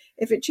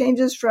 If it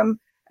changes from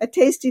a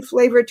tasty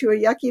flavor to a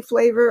yucky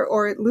flavor,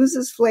 or it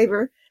loses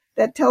flavor,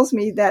 that tells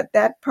me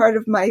that part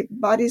of my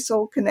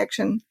body-soul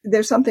connection,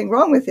 there's something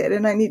wrong with it,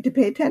 and I need to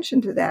pay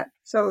attention to that.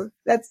 So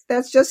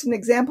that's just an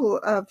example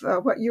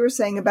of what you were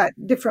saying about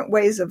different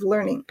ways of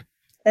learning.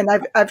 And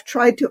I've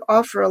tried to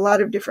offer a lot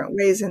of different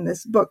ways in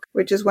this book,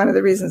 which is one of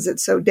the reasons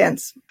it's so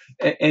dense.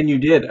 And you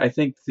did. I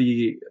think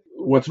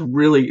what's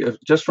really,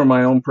 just from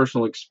my own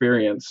personal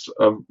experience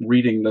of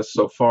reading this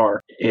so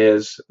far,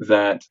 is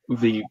that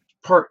the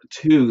part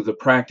 2, the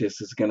practice,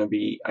 is going to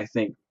be, I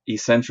think,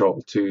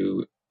 essential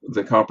to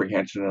the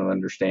comprehension and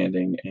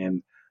understanding.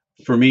 And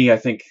for me, I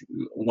think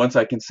once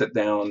I can sit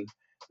down,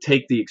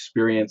 take the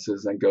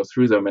experiences and go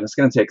through them, and it's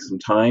going to take some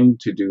time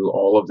to do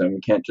all of them. You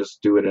can't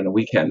just do it in a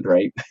weekend,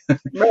 right?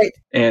 Right.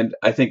 And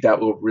I think that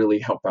will really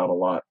help out a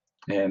lot.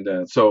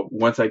 And so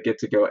once I get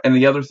to go, and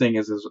the other thing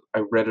is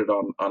I read it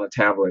on a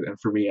tablet, and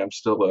for me,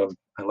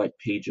 I like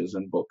pages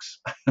and books.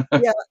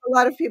 Yeah, a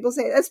lot of people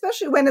say,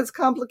 especially when it's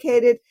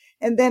complicated.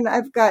 And then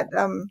I've got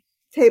some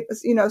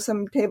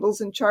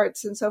tables and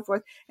charts and so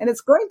forth. And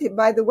it's going to,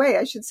 by the way,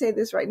 I should say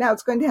this right now,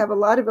 it's going to have a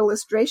lot of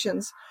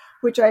illustrations,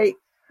 which I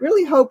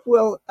really hope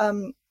will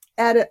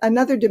add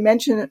another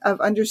dimension of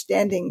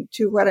understanding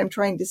to what I'm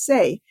trying to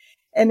say.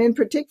 And in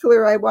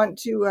particular, I want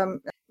to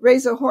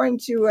raise a horn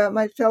to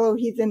my fellow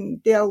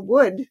heathen Dale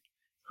Wood,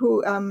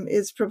 who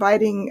is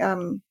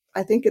providing,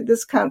 I think at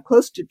this count,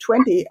 close to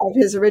 20 of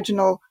his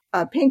original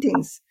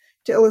paintings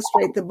to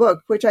illustrate the book,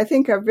 which I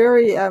think are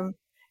very,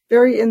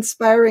 very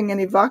inspiring and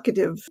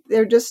evocative.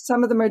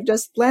 Some of them are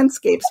just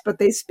landscapes, but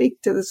they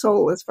speak to the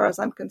soul as far as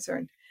I'm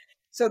concerned.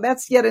 So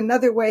that's yet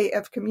another way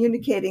of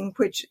communicating,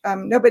 which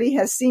nobody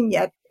has seen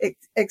yet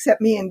except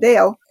me and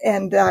Dale.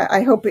 And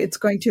I hope it's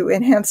going to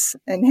enhance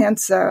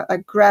a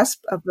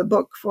grasp of the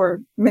book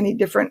for many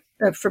different,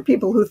 for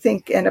people who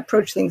think and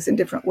approach things in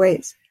different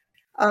ways.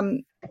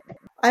 I'm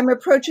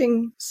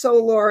approaching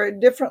soul lore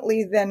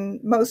differently than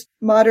most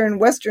modern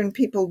Western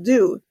people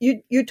do.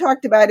 You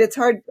talked about it's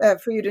hard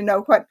for you to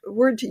know what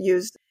word to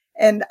use.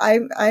 And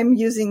I'm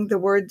using the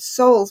word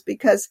souls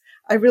because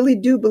I really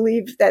do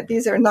believe that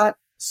these are not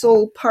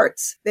soul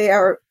parts. They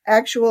are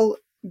actual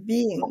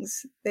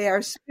beings. They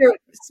are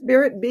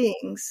spirit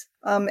beings,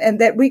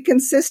 and that we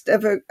consist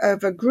of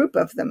a group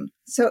of them.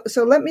 So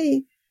let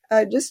me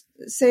just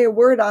say a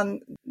word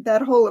on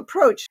that whole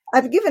approach.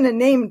 I've given a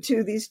name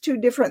to these two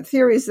different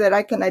theories that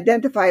I can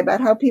identify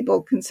about how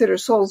people consider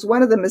souls.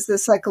 One of them is the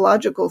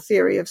psychological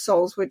theory of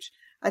souls, which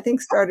I think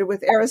started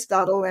with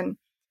Aristotle and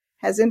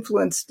has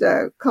influenced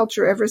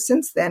culture ever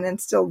since then and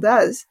still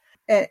does.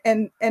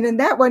 And in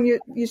that one,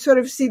 you sort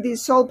of see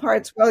these soul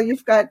parts. Well,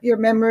 you've got your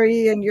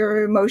memory and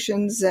your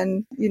emotions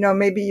and,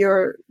 maybe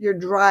your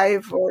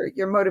drive or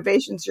your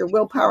motivations, your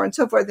willpower and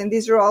so forth. And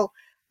these are all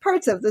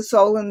parts of the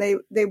soul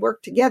and they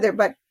work together,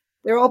 but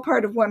they're all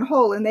part of one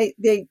whole and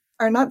they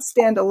are not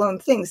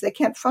standalone things. They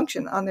can't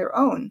function on their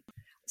own.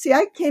 See,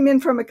 I came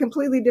in from a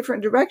completely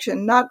different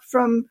direction, not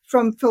from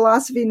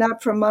philosophy,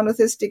 not from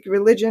monotheistic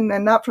religion,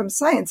 and not from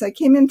science. I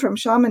came in from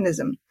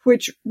shamanism,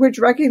 which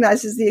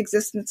recognizes the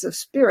existence of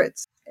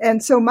spirits.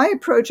 And so my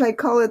approach, I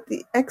call it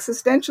the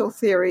existential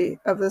theory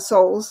of the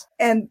souls.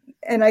 And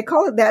I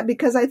call it that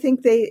because I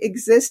think they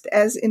exist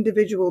as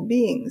individual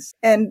beings.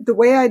 And the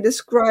way I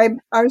describe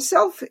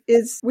ourself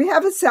is we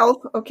have a self,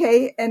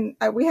 okay, and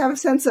we have a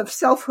sense of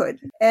selfhood.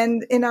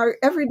 And in our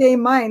everyday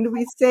mind,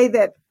 we say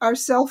that our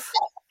self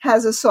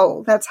has a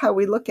soul. That's how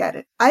we look at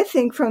it. I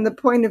think from the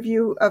point of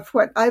view of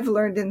what I've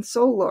learned in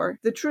soul lore,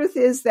 the truth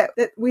is that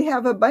we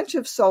have a bunch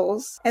of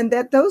souls and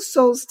that those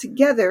souls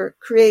together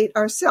create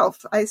our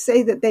self. I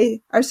say that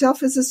our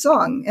self is a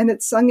song and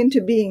it's sung into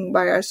being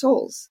by our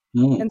souls.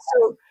 And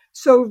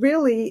so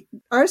really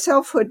our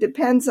selfhood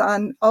depends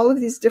on all of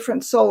these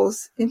different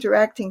souls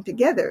interacting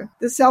together.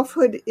 The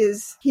selfhood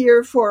is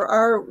here for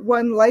our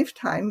one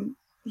lifetime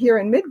here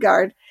in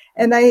Midgard.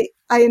 And I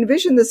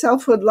envision the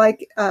selfhood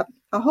like a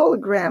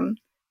hologram,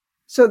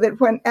 so that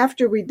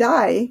after we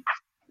die,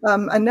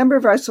 a number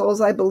of our souls,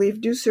 I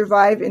believe, do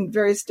survive in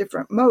various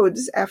different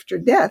modes after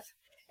death,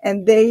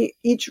 and they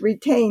each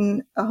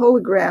retain a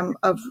hologram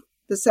of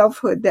the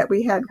selfhood that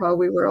we had while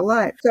we were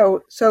alive.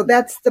 So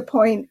that's the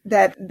point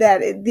that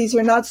these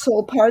are not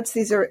soul parts;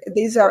 these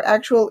are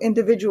actual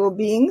individual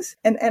beings,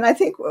 and I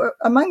think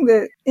among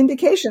the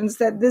indications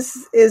that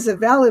this is a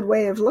valid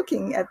way of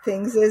looking at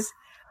things is,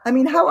 I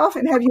mean, how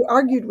often have you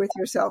argued with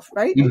yourself,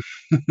 right?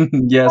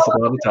 Yes, a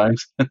lot of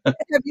times.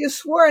 Have you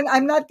sworn,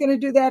 I'm not going to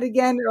do that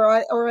again,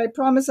 or I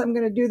promise I'm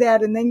going to do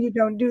that, and then you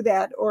don't do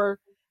that? Or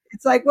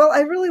it's like, well, I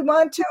really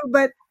want to,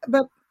 but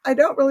I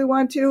don't really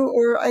want to,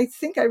 or I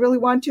think I really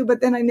want to, but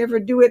then I never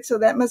do it, so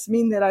that must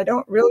mean that I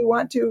don't really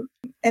want to.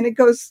 And it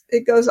goes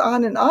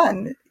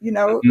on, you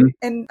know,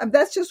 and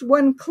that's just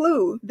one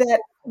clue that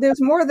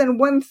there's more than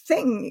one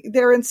thing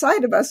there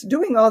inside of us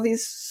doing all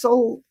these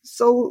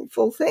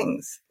soulful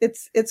things.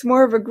 It's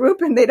more of a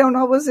group, and they don't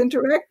always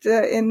interact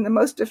in the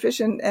most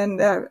efficient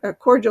and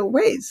cordial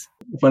ways.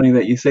 Funny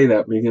that you say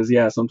that,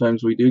 because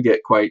sometimes we do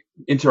get quite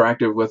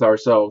interactive with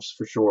ourselves,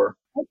 for sure.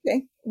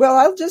 Okay. Well,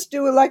 I'll just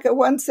do like a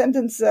one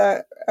sentence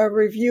a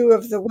review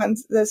of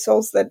the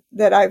souls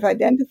that I've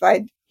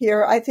identified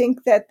here. I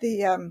think that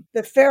the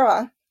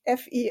Ferah,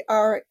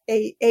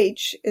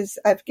 F-E-R-A-H, is,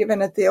 I've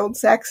given it the old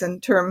Saxon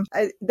term.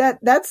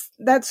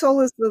 That soul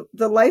is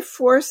the life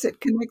force.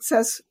 It connects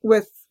us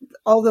with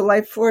all the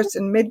life force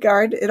in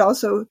Midgard. It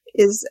also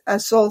is a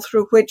soul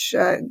through which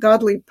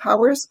godly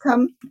powers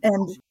come,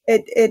 and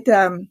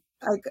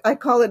I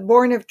call it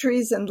Born of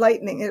Trees and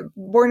Lightning.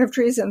 Born of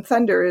Trees and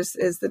Thunder is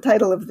the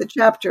title of the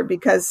chapter,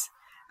 because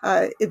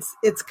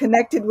it's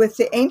connected with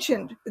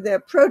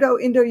the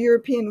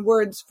Proto-Indo-European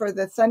words for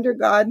the thunder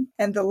god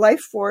and the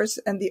life force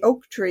and the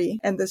oak tree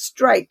and the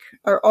strike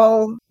are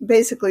all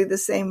basically the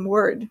same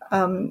word.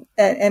 And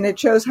it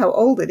shows how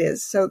old it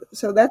is. So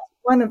that's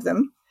one of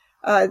them.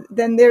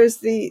 Then there's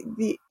the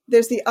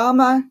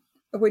Ama,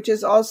 which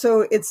is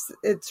also,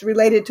 it's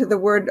related to the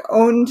word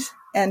owned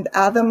and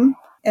Adam.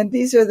 And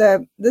this is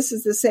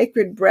the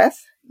sacred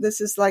breath. This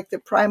is like the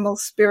primal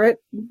spirit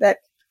that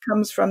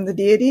comes from the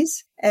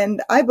deities.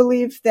 And I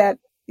believe that,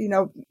 you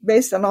know,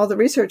 based on all the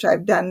research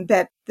I've done,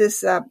 that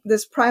this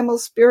primal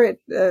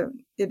spirit,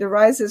 it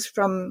arises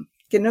from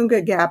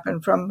Ginnungagap Gap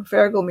and from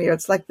Fergalmir.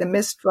 It's like the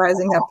mist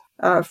rising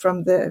up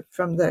from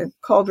the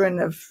cauldron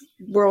of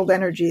world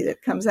energy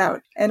that comes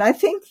out. And I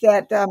think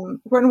that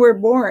when we're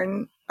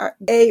born,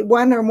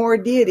 one or more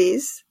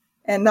deities,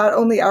 and not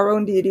only our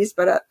own deities,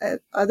 but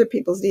other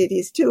people's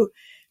deities too,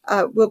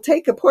 will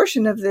take a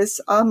portion of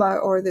this Ama,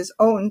 or this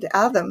owned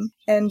Adam,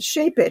 and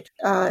shape it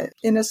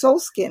in a soul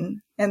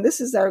skin. And this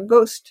is our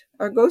ghost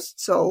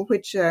soul,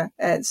 which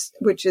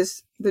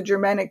is the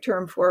Germanic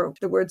term for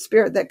the word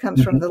spirit that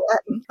comes from the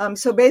Latin.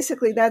 So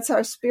basically that's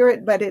our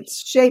spirit, but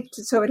it's shaped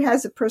so it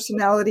has a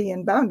personality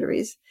and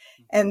boundaries.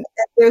 And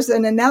there's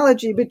an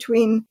analogy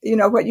between, you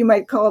know, what you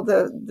might call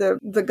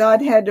the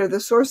Godhead or the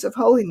source of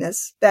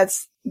holiness that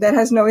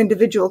has no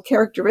individual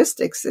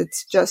characteristics.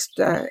 It's just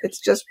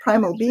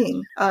primal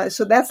being.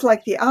 So that's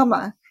like the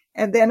Ama.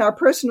 And then our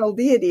personal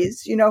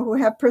deities, you know, who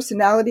have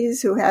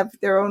personalities, who have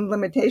their own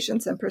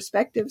limitations and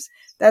perspectives.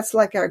 That's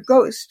like our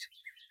ghost.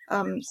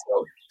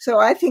 So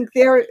I think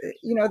they're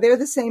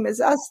the same as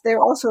us. They're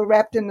also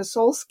wrapped in a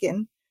soul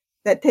skin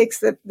that takes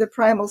the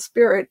primal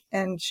spirit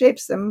and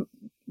shapes them,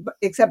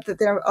 except that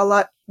they're a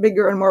lot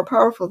bigger and more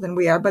powerful than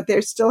we are, but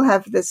they still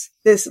have this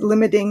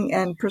limiting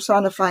and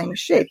personifying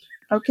shape.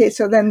 Okay,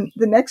 so then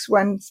the next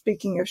one,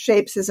 speaking of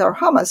shapes, is our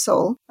Hama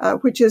soul,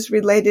 which is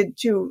related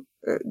to,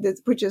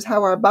 which is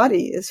how our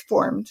body is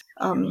formed.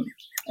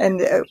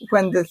 And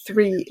when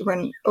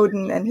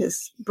Odin and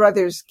his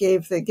brothers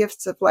gave the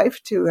gifts of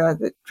life to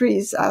the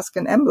trees, Ask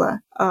and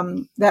Embla,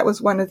 that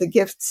was one of the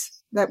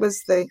gifts. That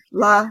was the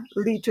La,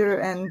 Liter,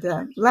 and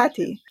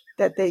Lati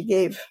that they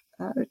gave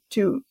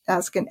to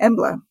Ask and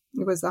Embla.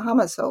 It was the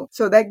Hama soul.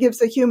 So that gives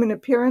the human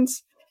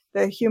appearance,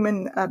 the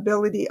human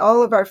ability,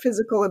 all of our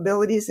physical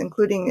abilities,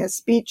 including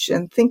speech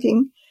and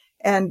thinking,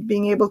 and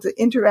being able to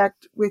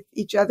interact with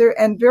each other,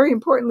 and very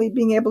importantly,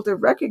 being able to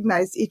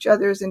recognize each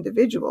other as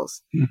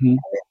individuals. Mm-hmm.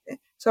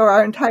 So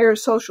our entire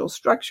social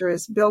structure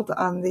is built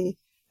on the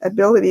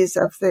abilities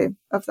of the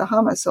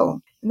Hama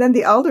soul. And then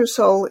the Alder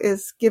soul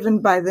is given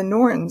by the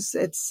Norns.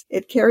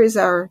 It carries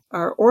our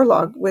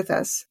Orlog with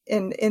us.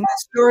 In the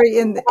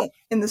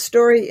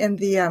story in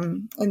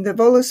the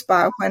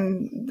Voluspa,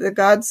 when the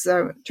gods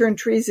turn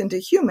trees into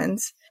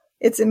humans,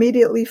 it's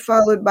immediately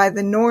followed by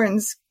the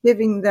Norns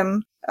giving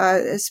them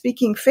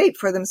speaking fate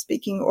for them,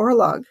 speaking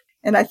Orlog.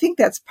 And I think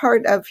that's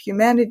part of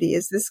humanity,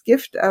 is this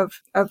gift of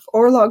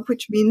Orlog,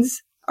 which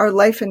means our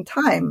life and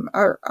time.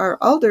 Our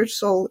Alder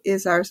soul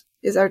is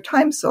our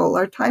time soul,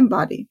 our time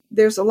body.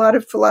 There's a lot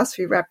of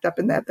philosophy wrapped up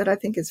in that I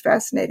think is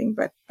fascinating,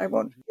 but I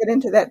won't get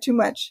into that too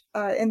much.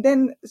 And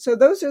then, so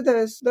those are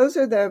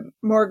the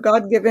more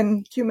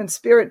God-given human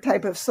spirit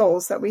type of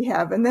souls that we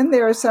have. And then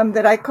there are some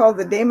that I call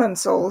the daemon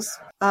souls,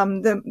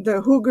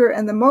 the Hugr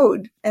and the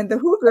Mod. And the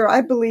Hugr,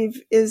 I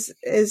believe, is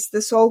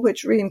the soul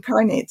which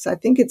reincarnates. I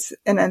think it's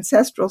an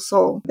ancestral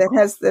soul that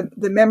has the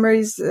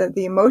memories,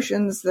 the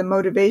emotions, the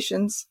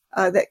motivations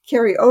that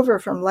carry over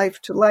from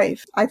life to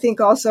life. I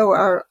think also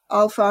our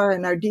Alfar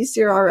and our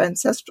Disir are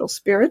ancestral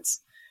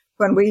spirits.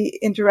 When we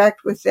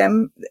interact with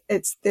them,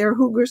 it's their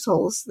Hugr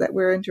souls that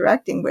we're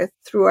interacting with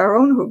through our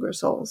own Hugr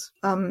souls.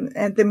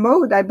 And the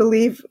Mod, I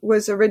believe,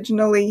 was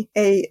originally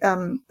a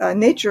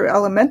nature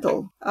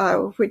elemental,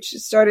 which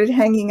started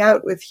hanging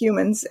out with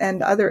humans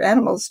and other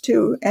animals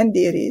too, and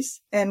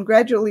deities, and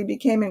gradually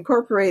became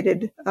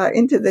incorporated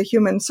into the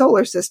human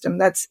solar system.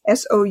 That's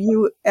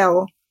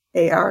SOULAR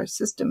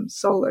system,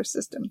 solar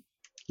system.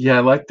 Yeah,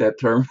 I like that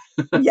term.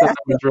 Yeah.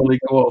 That's really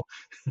cool.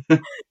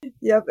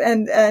 Yep,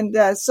 and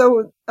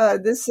so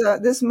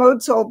this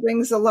Mod soul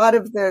brings a lot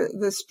of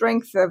the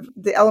strength of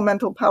the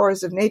elemental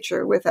powers of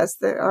nature with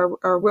us,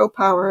 our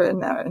willpower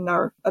and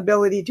our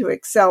ability to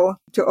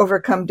excel, to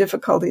overcome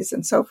difficulties,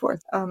 and so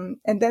forth.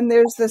 And then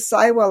there's the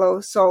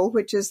Saiwalo soul,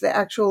 which is the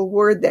actual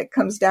word that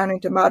comes down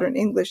into modern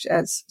English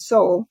as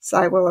soul,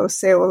 Saiwalo,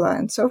 Seola,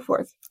 and so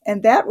forth.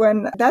 And that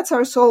one, that's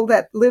our soul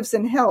that lives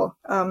in hell.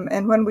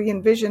 And when we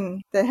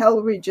envision the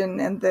hell region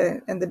and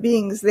the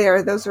beings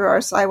there, those are our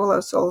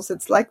Saiwalo souls.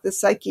 It's like the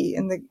psyche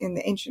in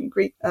the ancient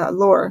Greek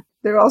lore.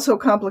 They're also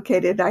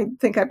complicated. I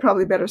think I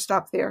probably better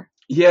stop there.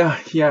 Yeah.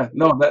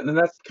 No,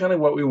 that's kind of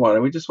what we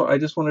wanted. I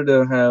just wanted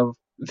to have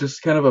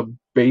just kind of a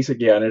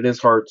basic, and it is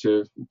hard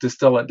to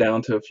distill it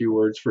down to a few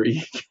words for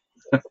each.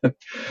 I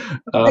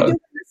do want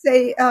to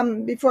say,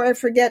 before I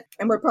forget,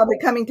 and we're probably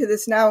coming to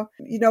this now,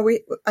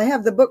 I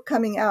have the book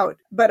coming out,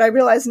 but I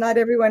realize not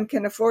everyone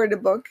can afford a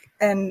book,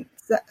 and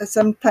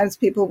sometimes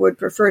people would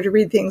prefer to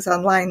read things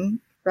online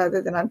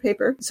rather than on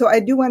paper. So I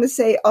do want to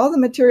say all the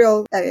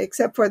material,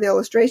 except for the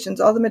illustrations,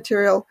 all the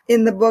material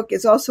in the book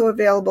is also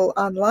available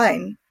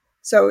online.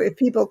 So if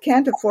people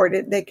can't afford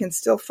it, they can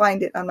still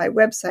find it on my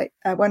website.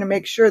 I want to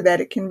make sure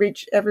that it can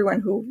reach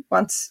everyone who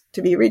wants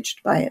to be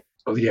reached by it.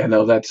 Oh, yeah,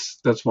 no, that's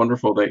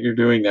wonderful that you're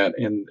doing that.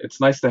 And it's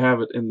nice to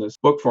have it in this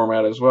book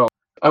format as well.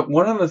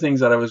 One of the things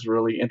that I was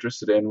really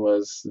interested in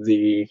was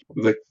the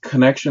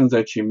connections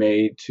that you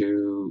made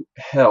to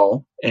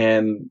hell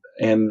and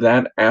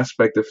that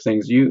aspect of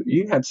things.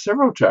 You had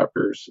several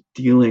chapters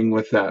dealing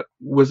with that.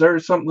 Was there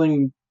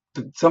something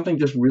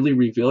just really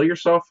reveal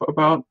yourself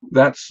about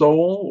that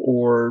soul,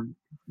 or?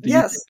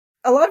 Yes.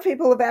 A lot of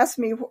people have asked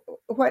me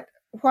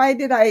why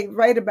did I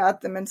write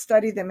about them and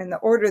study them in the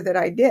order that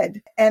I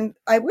did? And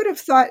I would have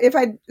thought if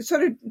I'd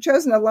sort of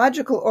chosen a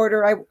logical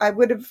order, I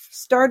would have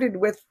started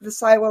with the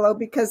Saiwalo,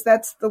 because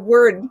that's the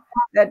word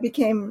that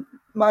became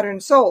modern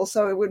soul.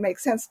 So it would make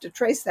sense to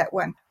trace that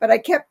one. But I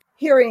kept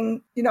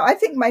hearing, I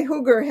think my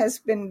Hugr has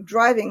been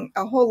driving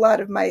a whole lot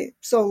of my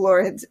soul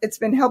lore. It's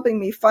been helping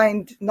me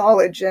find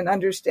knowledge and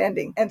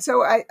understanding. And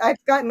so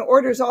I've gotten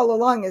orders all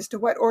along as to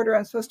what order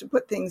I'm supposed to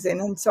put things in.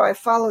 And so I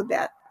followed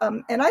that.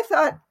 And I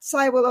thought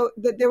Saiwalo,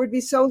 that there would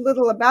be so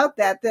little about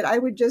that I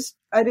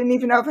didn't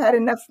even know if I had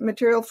enough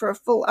material for a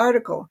full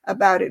article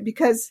about it,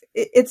 because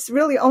it's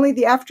really only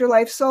the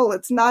afterlife soul.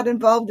 It's not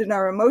involved in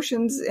our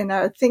emotions, in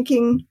our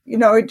thinking,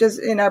 it just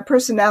in our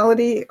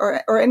personality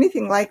or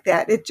anything like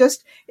that.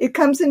 It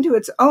comes into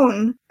its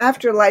own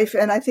afterlife.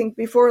 And I think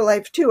before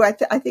life too. I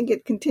think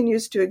it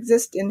continues to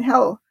exist in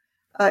hell.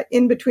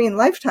 In between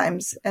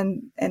lifetimes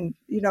and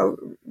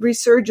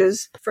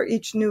resurges for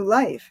each new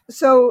life.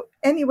 So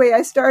anyway,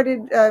 I started,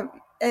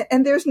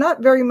 and there's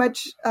not very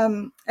much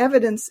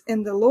evidence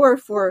in the lore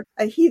for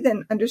a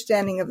heathen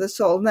understanding of the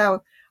soul.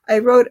 Now, I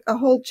wrote a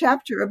whole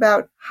chapter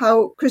about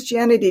how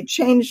Christianity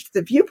changed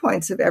the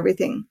viewpoints of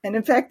everything. And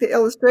in fact, the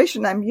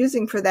illustration I'm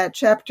using for that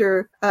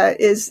chapter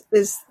is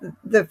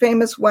the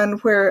famous one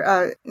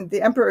where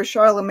the Emperor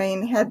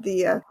Charlemagne had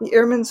the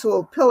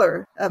Irminsul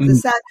pillar of the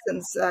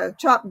Saxons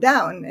chopped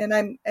down.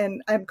 And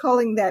I'm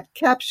calling that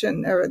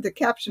caption, or the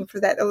caption for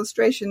that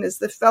illustration is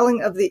the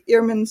felling of the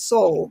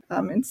Irminsul.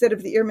 Instead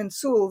of the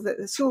Irminsul,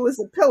 the sul is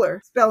a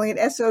pillar, spelling it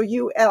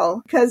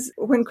S-O-U-L, because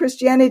when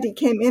Christianity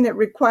came in, it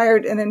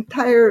required an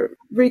entire proper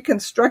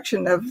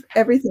reconstruction of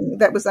everything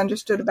that was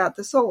understood about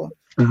the soul.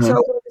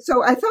 Uh-huh.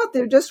 So I thought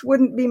there just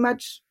wouldn't be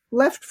much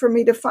left for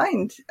me to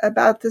find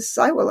about this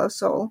Saiwalo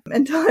soul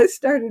until I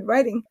started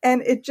writing,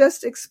 and it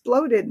just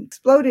exploded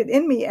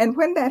in me. And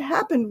when that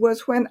happened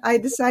was when I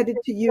decided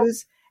to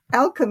use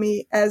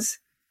alchemy as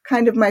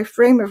kind of my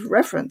frame of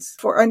reference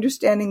for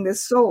understanding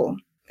this soul.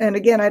 And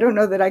again, I don't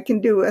know that I can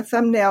do a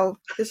thumbnail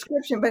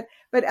description,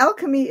 but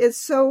alchemy is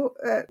so,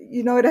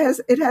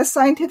 it has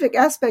scientific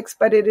aspects,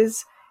 but it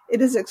is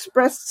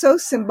expressed so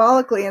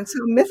symbolically and so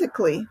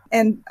mythically.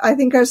 And I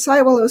think our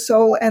Saiwalo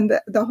soul and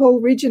the whole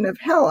region of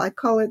hell, I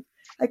call it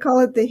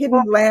the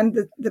hidden land,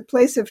 the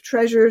place of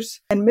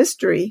treasures and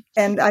mystery.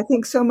 And I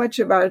think so much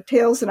of our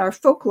tales and our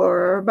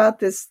folklore are about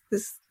this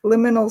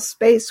liminal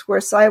space where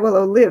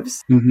Saiwalo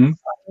lives. Mm-hmm.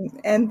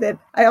 And that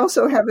I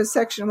also have a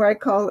section where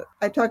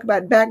I talk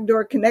about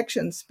backdoor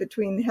connections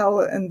between hell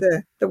and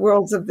the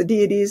worlds of the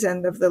deities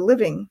and of the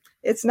living.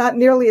 It's not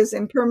nearly as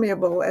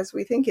impermeable as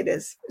we think it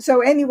is.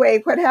 So anyway,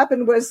 what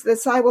happened was the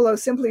Saiwalo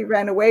simply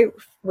ran away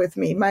with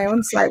me, my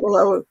own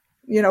Saiwalo,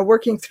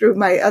 working through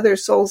my other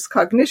soul's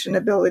cognition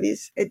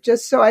abilities.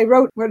 So I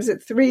wrote,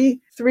 three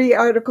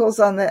articles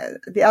on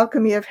the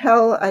alchemy of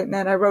hell. And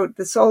I wrote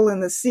The Soul in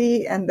the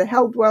Sea and The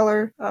Hell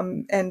Dweller.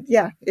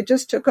 It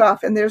just took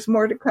off, and there's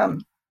more to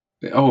come.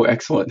 Oh,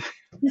 excellent.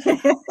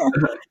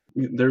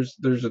 There's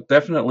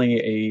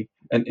definitely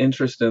an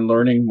interest in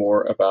learning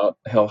more about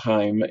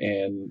Helheim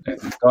and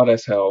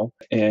Goddess Hel,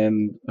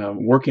 and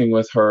working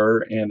with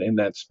her and in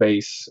that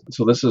space.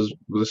 So this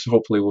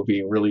hopefully will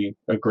be really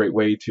a great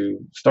way to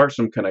start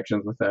some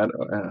connections with that,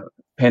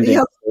 pending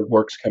the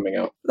works coming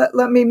out.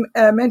 Let me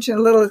mention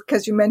a little,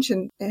 because you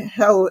mentioned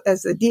Hel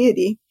as a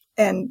deity.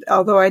 And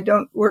although I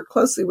don't work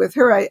closely with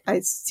her, I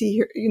see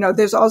her,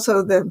 there's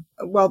also the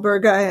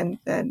Walburga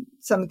and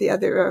some of the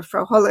other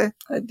Frau Holle,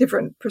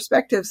 different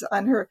perspectives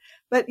on her.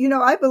 But,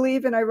 I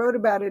believe, and I wrote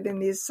about it in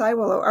these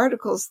Saiwalo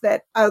articles,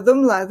 that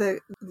Audhumla,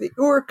 the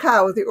Ur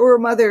cow, the Ur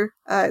mother,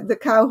 the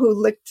cow who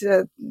licked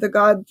the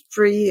god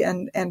free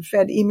and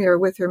fed Ymir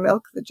with her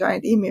milk, the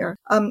giant Ymir,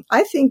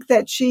 I think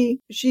that she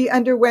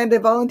underwent a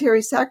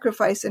voluntary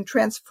sacrifice and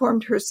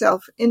transformed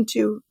herself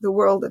into the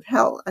world of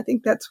hell. I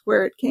think that's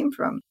where it came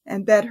from.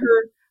 And that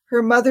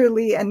her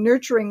motherly and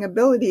nurturing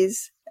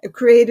abilities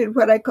created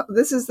what I call,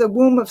 this is the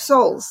womb of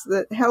souls,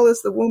 that hell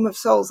is the womb of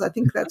souls. I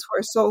think that's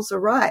where souls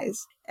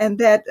arise. And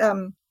that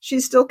she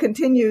still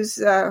continues,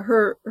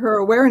 her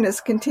awareness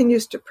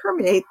continues to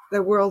permeate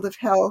the world of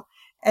hell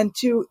and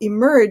to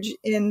emerge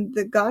in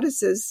the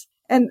goddesses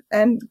and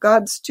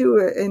gods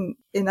too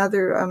in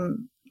other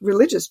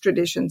religious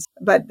traditions.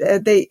 But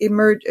they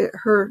emerge,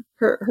 her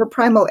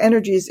primal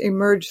energies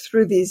emerge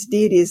through these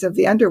deities of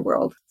the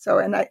underworld. So,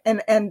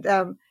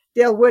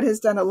 Dale Wood has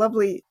done a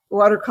lovely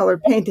watercolor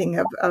painting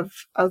of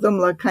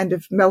Audhumla kind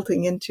of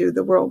melting into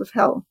the world of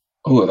hell.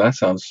 Oh, that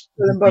sounds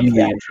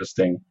really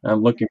interesting.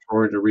 I'm looking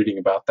forward to reading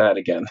about that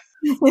again.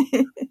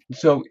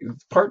 So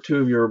part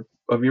 2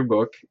 of your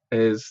book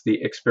is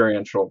the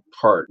experiential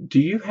part. Do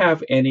you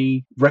have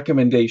any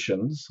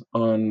recommendations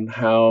on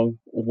how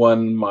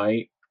one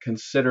might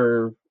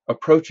consider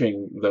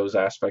approaching those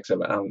aspects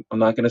of it? I'm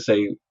not going to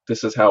say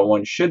this is how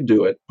one should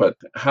do it, but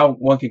how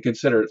one can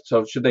consider it.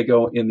 So should they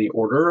go in the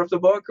order of the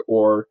book,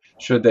 or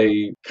should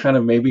they kind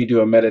of maybe do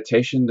a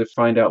meditation to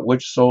find out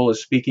which soul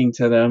is speaking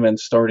to them and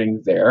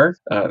starting there?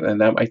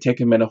 And that might take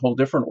them in a whole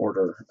different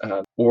order.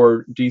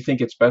 Or do you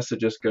think it's best to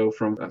just go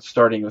from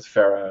starting with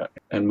Farah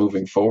and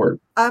moving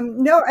forward?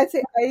 No, I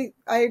think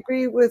I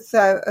agree with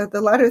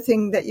the latter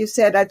thing that you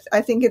said.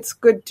 I think it's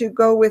good to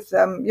go with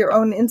your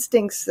own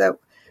instincts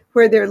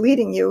where they're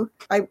leading you.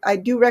 I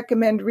do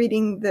recommend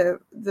reading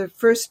the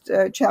first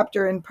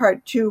chapter in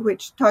part 2,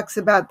 which talks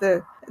about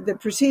the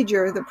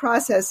procedure, the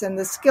process, and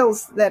the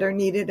skills that are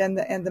needed, and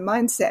the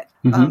mindset.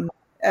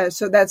 Mm-hmm.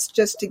 So that's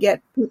just to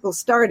get people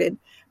started.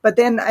 But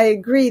then I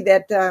agree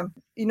that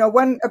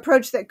one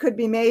approach that could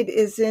be made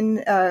is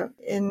in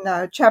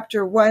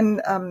chapter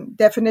 1,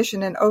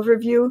 definition and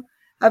overview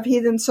of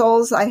heathen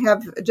souls. I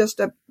have just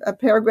a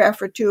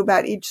paragraph or 2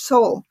 about each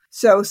soul.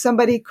 So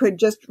somebody could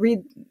just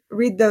read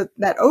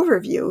that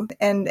overview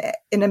and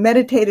in a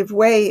meditative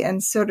way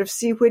and sort of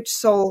see which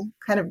soul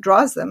kind of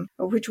draws them,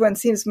 or which one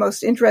seems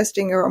most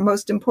interesting or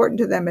most important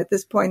to them at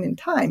this point in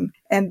time.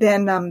 And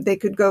then they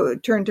could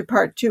turn to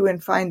part 2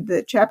 and find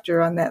the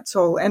chapter on that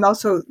soul, and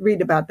also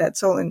read about that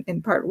soul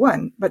in part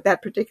 1, but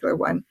that particular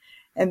one,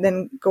 and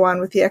then go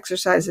on with the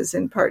exercises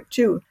in part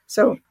 2.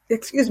 So,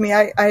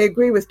 I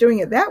agree with doing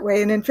it that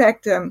way. And in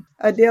fact,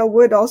 Dale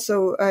Wood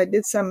also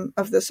did some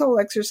of the soul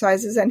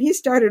exercises, and he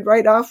started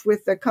right off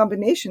with a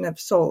combination of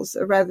souls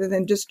rather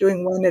than just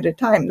doing one at a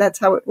time. That's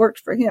how it worked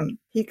for him.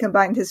 He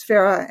combined his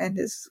Farah and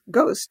his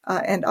ghost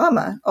and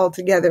Amma all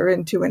together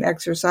into an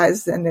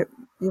exercise, and it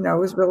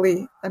was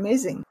really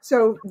amazing.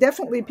 So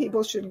definitely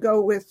people should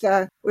go with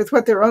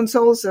what their own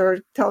souls are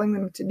telling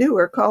them to do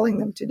or calling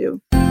them to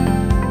do.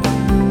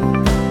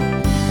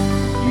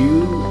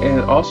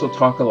 You also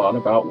talk a lot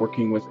about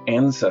working with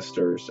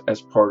ancestors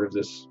as part of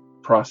this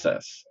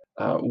process.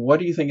 What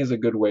do you think is a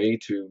good way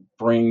to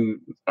bring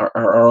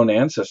our own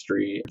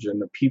ancestry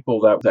and the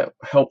people that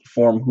helped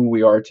form who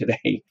we are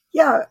today?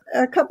 Yeah,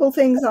 a couple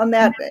things on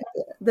that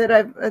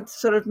I've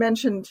sort of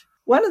mentioned.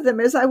 One of them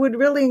is I would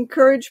really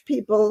encourage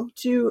people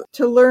to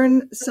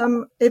learn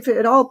some, if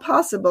at all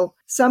possible,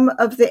 some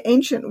of the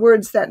ancient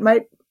words that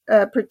might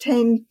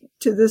pertain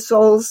to the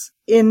souls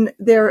in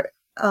their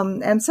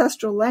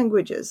ancestral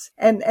languages,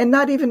 and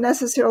not even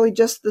necessarily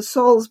just the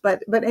souls,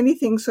 but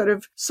anything sort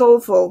of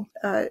soulful,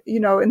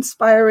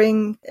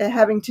 inspiring,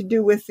 having to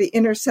do with the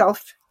inner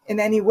self in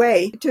any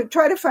way. To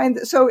try to find.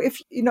 So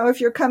if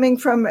you're coming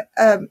from,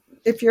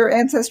 if your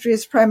ancestry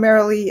is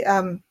primarily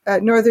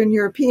Northern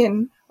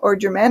European or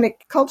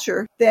Germanic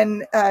culture,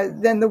 then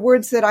the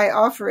words that I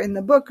offer in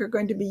the book are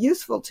going to be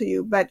useful to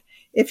you. But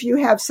if you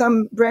have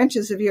some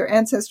branches of your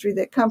ancestry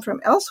that come from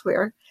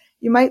elsewhere,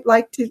 you might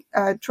like to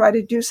try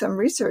to do some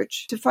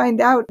research to find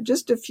out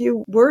just a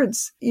few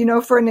words.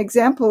 For an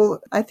example,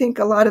 I think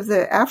a lot of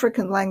the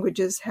African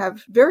languages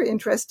have very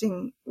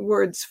interesting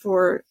words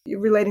for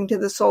relating to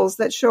the souls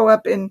that show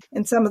up in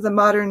some of the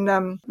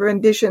modern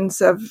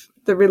renditions of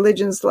the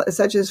religions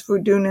such as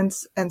Voodoo and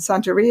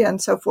Santeria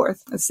and so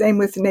forth. The same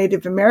with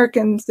Native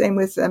Americans, same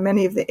with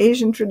many of the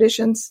Asian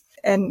traditions.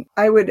 And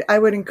I would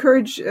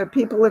encourage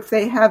people, if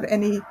they have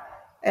any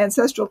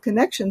ancestral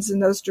connections in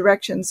those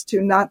directions,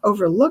 to not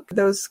overlook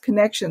those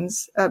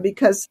connections,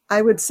 because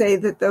I would say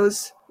that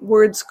those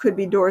words could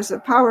be doors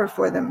of power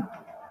for them.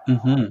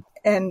 Mm-hmm.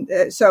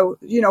 And so,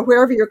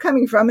 wherever you're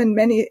coming from, and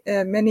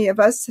many of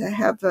us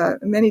have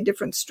many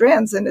different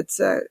strands, and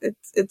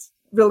it's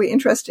really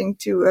interesting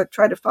to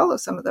try to follow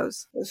some of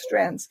those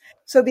strands.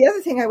 So the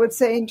other thing I would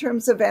say in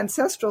terms of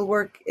ancestral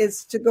work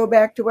is to go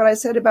back to what I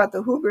said about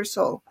the Hooger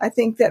soul. I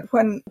think that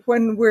when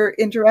we're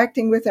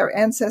interacting with our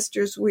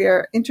ancestors, we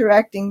are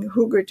interacting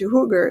Hooger to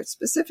Hooger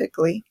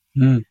specifically.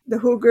 Mm. The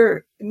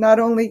Hooger not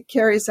only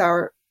carries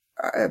our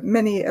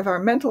many of our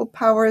mental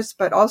powers,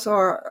 but also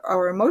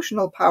our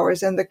emotional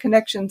powers and the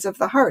connections of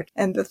the heart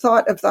and the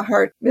thought of the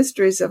heart,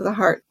 mysteries of the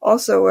heart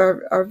also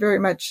are very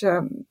much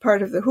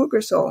part of the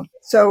Hooger soul.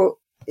 So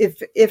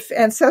if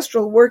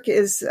ancestral work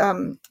is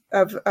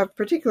of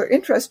particular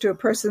interest to a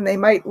person, they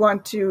might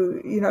want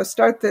to,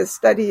 start the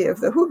study of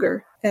the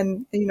Hooger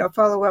and,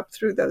 follow up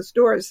through those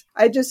doors.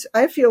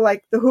 I feel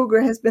like the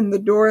Hooger has been the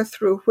door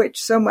through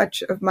which so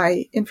much of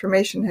my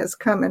information has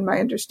come and my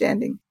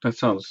understanding. That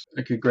sounds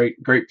like a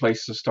great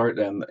place to start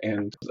then.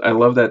 And I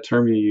love that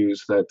term you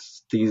use, that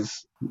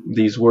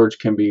these words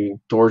can be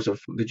doors of,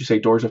 did you say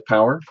doors of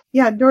power?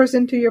 Yeah, doors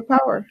into your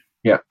power.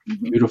 Yeah,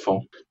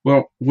 beautiful.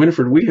 Well,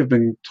 Winifred, we have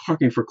been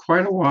talking for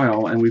quite a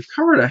while, and we've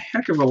covered a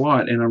heck of a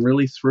lot, and I'm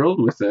really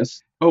thrilled with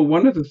this. Oh,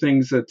 one of the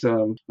things that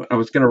I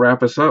was going to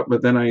wrap us up,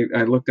 but then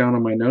I looked down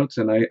on my notes,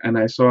 and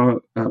I saw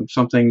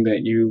something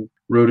that you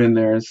wrote in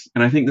there,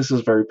 and I think this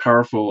is very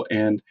powerful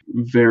and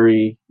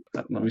very,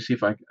 let me see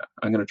if I'm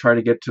going to try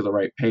to get to the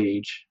right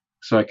page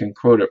so I can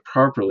quote it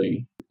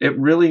properly. It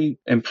really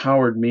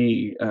empowered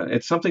me.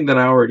 It's something that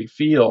I already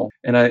feel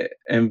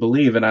and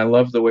believe, and I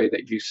love the way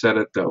that you said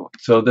it, though.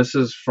 So this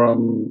is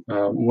from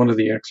one of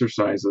the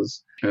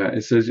exercises.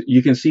 It says,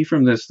 you can see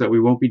from this that we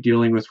won't be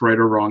dealing with right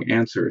or wrong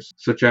answers.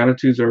 Such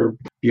attitudes are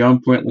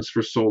beyond pointless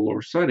for soul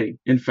lore study.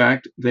 In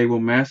fact, they will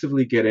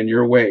massively get in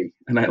your way,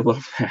 and I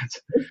love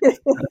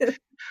that.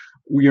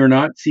 We are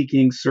not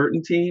seeking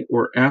certainty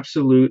or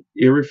absolute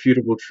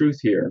irrefutable truth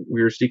here.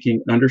 We are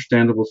seeking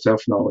understandable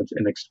self-knowledge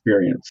and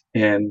experience.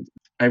 And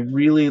I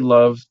really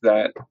love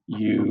that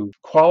you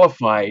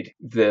qualified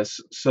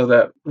this so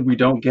that we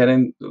don't get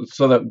in,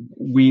 so that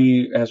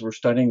we, as we're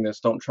studying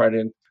this,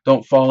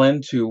 don't fall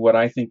into what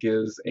I think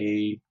is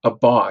a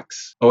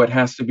box. Oh, it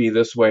has to be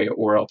this way,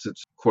 or else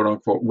it's quote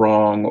unquote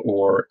wrong,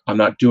 or I'm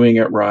not doing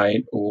it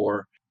right,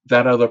 or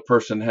that other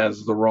person has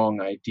the wrong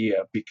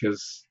idea,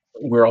 because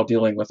we're all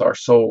dealing with our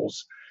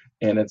souls,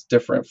 and it's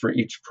different for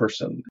each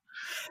person.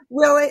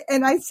 Well,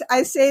 and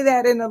I say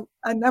that in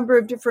a number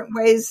of different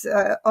ways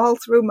all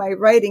through my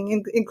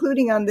writing,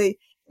 including on the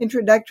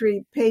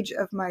introductory page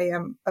of my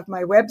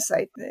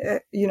website.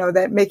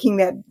 That making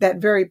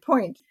that very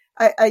point.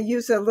 I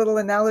use a little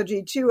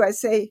analogy too. I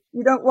say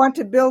you don't want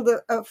to build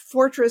a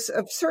fortress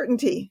of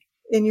certainty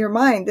in your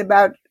mind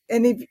about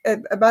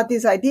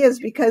these ideas,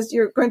 because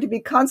you're going to be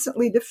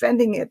constantly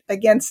defending it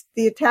against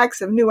the attacks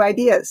of new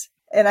ideas.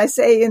 And I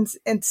say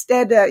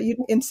instead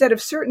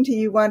of certainty,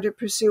 you want to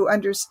pursue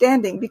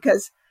understanding,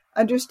 because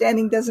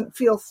understanding doesn't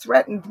feel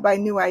threatened by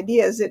new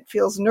ideas. It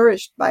feels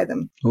nourished by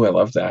them. Oh, I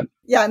love that.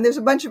 Yeah, and there's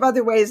a bunch of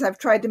other ways I've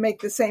tried to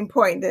make the same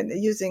point and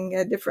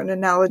using different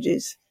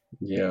analogies.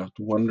 Yeah,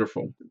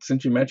 wonderful.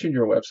 Since you mentioned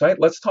your website,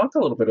 let's talk a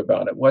little bit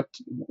about it.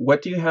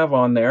 What do you have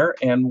on there,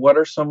 and what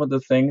are some of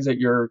the things that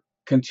you're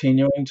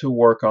continuing to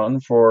work on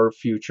for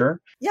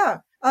future? Yeah,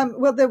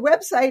 well, the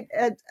website,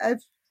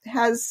 I've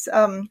has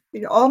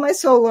all my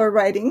soul lore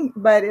writing,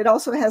 but it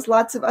also has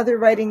lots of other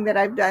writing that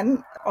I've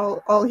done,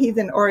 all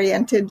heathen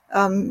oriented,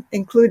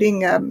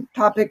 including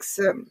topics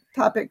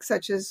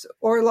such as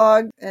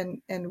Orlog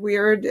and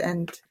Weird,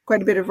 and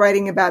quite a bit of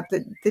writing about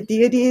the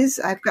deities.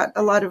 I've got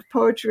a lot of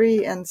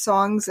poetry and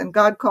songs and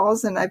God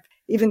calls, and I've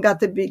even got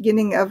the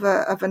beginning of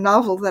a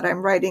novel that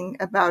I'm writing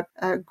about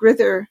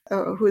Grither,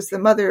 who's the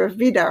mother of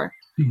Vidar.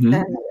 Mm-hmm.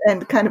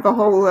 And kind of a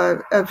whole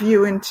a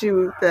view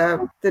into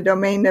the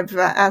domain of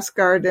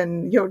Asgard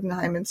and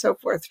Jotunheim and so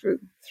forth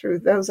through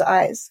those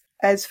eyes.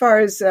 As far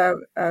as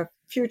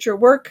future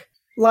work,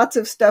 lots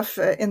of stuff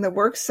in the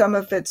works, some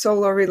of it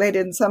soul lore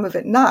related and some of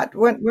it not.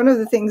 One of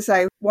the things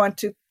I want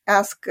to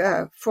ask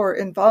for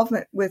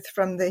involvement with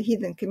from the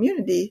heathen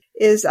community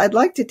is I'd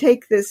like to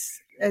take this,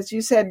 as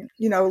you said,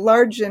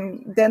 large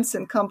and dense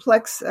and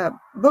complex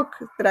book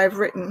that I've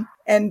written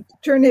and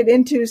turn it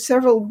into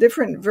several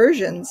different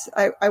versions.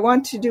 I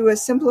want to do a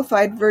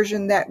simplified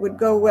version that would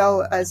go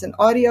well as an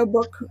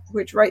audiobook,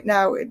 which right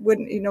now it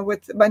wouldn't,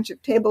 with a bunch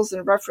of tables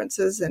and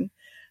references and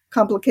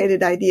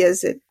complicated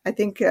ideas. I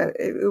think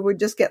it would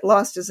just get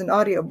lost as an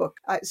audiobook.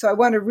 So I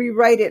want to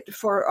rewrite it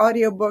for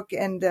audiobook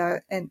and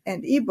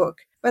ebook.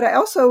 But I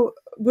also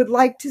would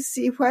like to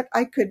see what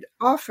I could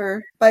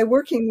offer by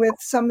working with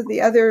some of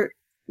the other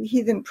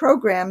heathen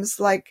programs,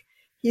 like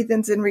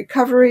Heathens in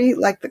Recovery,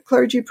 like the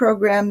clergy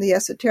program, the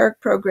esoteric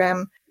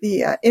program,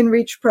 the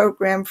InReach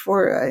program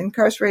for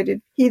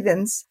incarcerated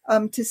heathens,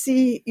 to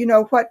see,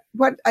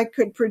 what I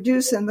could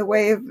produce in the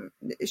way of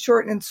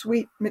short and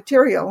sweet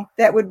material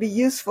that would be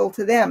useful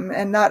to them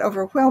and not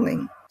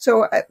overwhelming.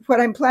 So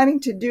what I'm planning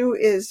to do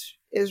is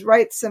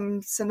write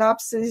some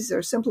synopses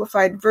or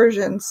simplified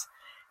versions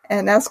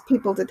and ask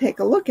people to take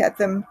a look at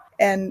them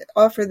and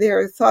offer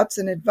their thoughts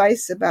and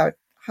advice about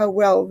how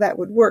well that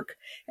would work.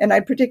 And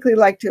I'd particularly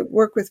like to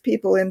work with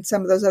people in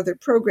some of those other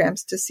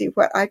programs to see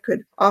what I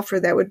could offer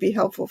that would be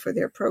helpful for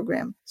their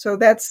program. So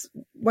that's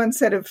one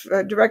set of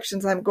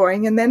directions I'm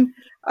going. And then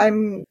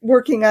I'm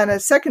working on a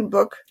second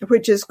book,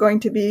 which is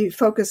going to be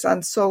focused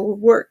on soul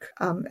work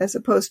as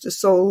opposed to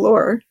soul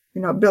lore,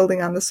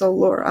 building on the soul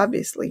lore,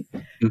 obviously,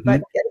 mm-hmm.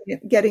 but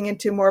getting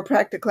into more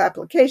practical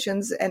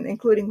applications and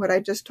including what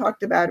I just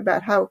talked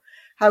about how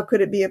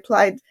could it be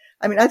applied.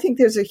 I mean, I think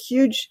there's a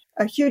huge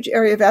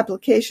area of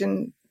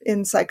application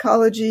in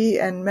psychology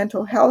and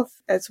mental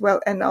health as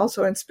well, and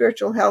also in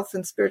spiritual health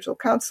and spiritual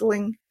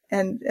counseling.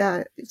 And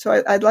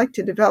so I'd like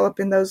to develop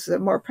in those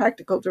more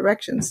practical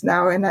directions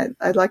now, and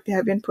I'd like to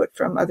have input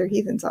from other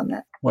heathens on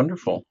that.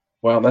 Wonderful.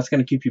 Wow, that's going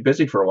to keep you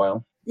busy for a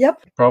while.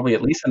 Yep. Probably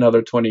at least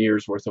another 20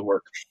 years worth of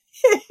work.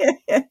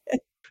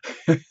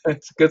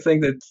 It's a good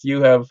thing that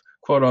you have,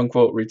 quote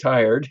unquote,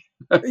 retired.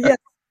 Yes,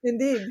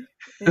 indeed.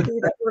 I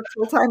work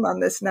full time on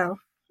this now.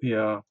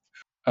 Yeah.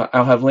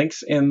 I'll have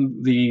links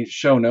in the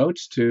show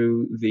notes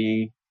to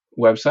the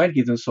website,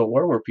 Heathen Soul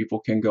Lore, where people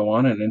can go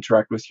on and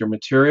interact with your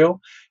material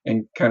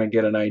and kind of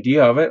get an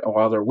idea of it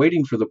while they're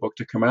waiting for the book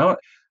to come out.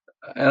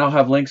 And I'll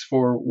have links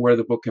for where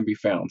the book can be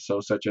found,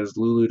 so such as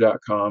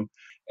lulu.com,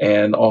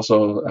 and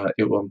also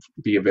it will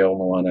be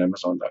available on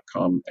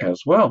amazon.com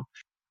as well.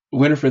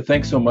 Winifred,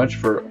 thanks so much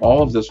for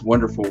all of this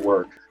wonderful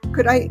work.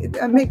 Could I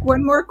make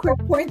one more quick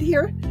point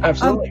here?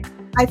 Absolutely.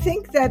 I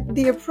think that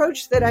the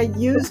approach that I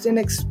used in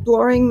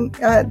exploring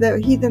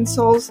the heathen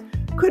souls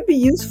could be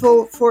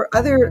useful for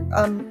other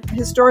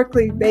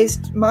historically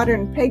based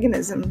modern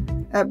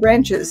paganism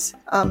branches,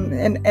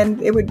 and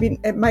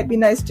it might be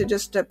nice to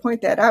just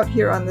point that out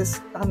here on this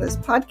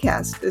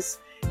podcast.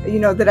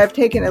 That I've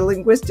taken a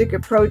linguistic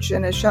approach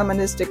and a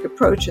shamanistic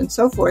approach and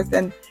so forth,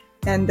 and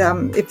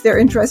if they're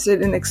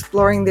interested in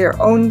exploring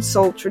their own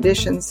soul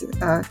traditions,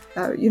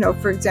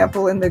 for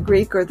example, in the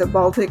Greek or the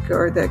Baltic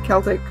or the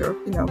Celtic or,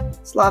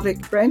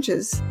 Slavic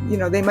branches,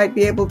 they might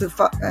be able to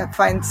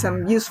find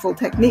some useful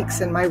techniques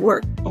in my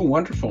work. Oh,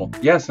 wonderful.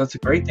 Yes, that's a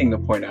great thing to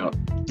point out.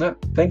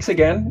 Thanks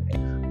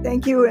again.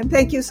 Thank you. And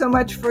thank you so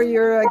much for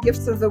your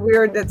Gifts of the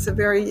Weird. That's a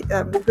very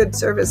good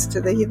service to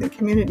the heathen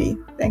community.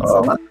 Thanks a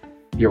lot.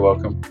 You're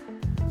welcome.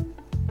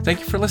 Thank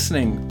you for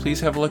listening. Please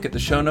have a look at the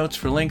show notes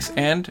for links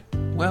and,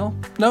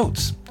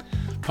 notes.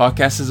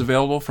 Podcast is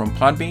available from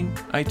Podbean,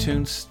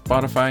 iTunes,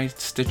 Spotify,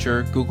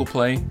 Stitcher, Google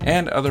Play,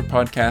 and other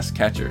podcast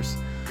catchers.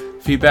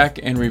 Feedback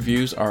and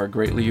reviews are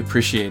greatly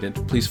appreciated.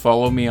 Please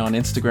follow me on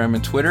Instagram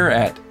and Twitter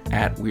at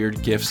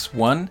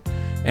WeirdGifts1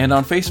 and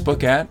on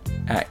Facebook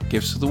at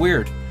Gifts of the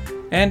Weird,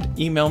 and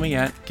email me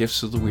at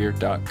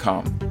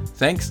giftsoftheweird.com.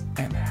 Thanks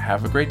and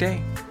have a great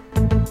day.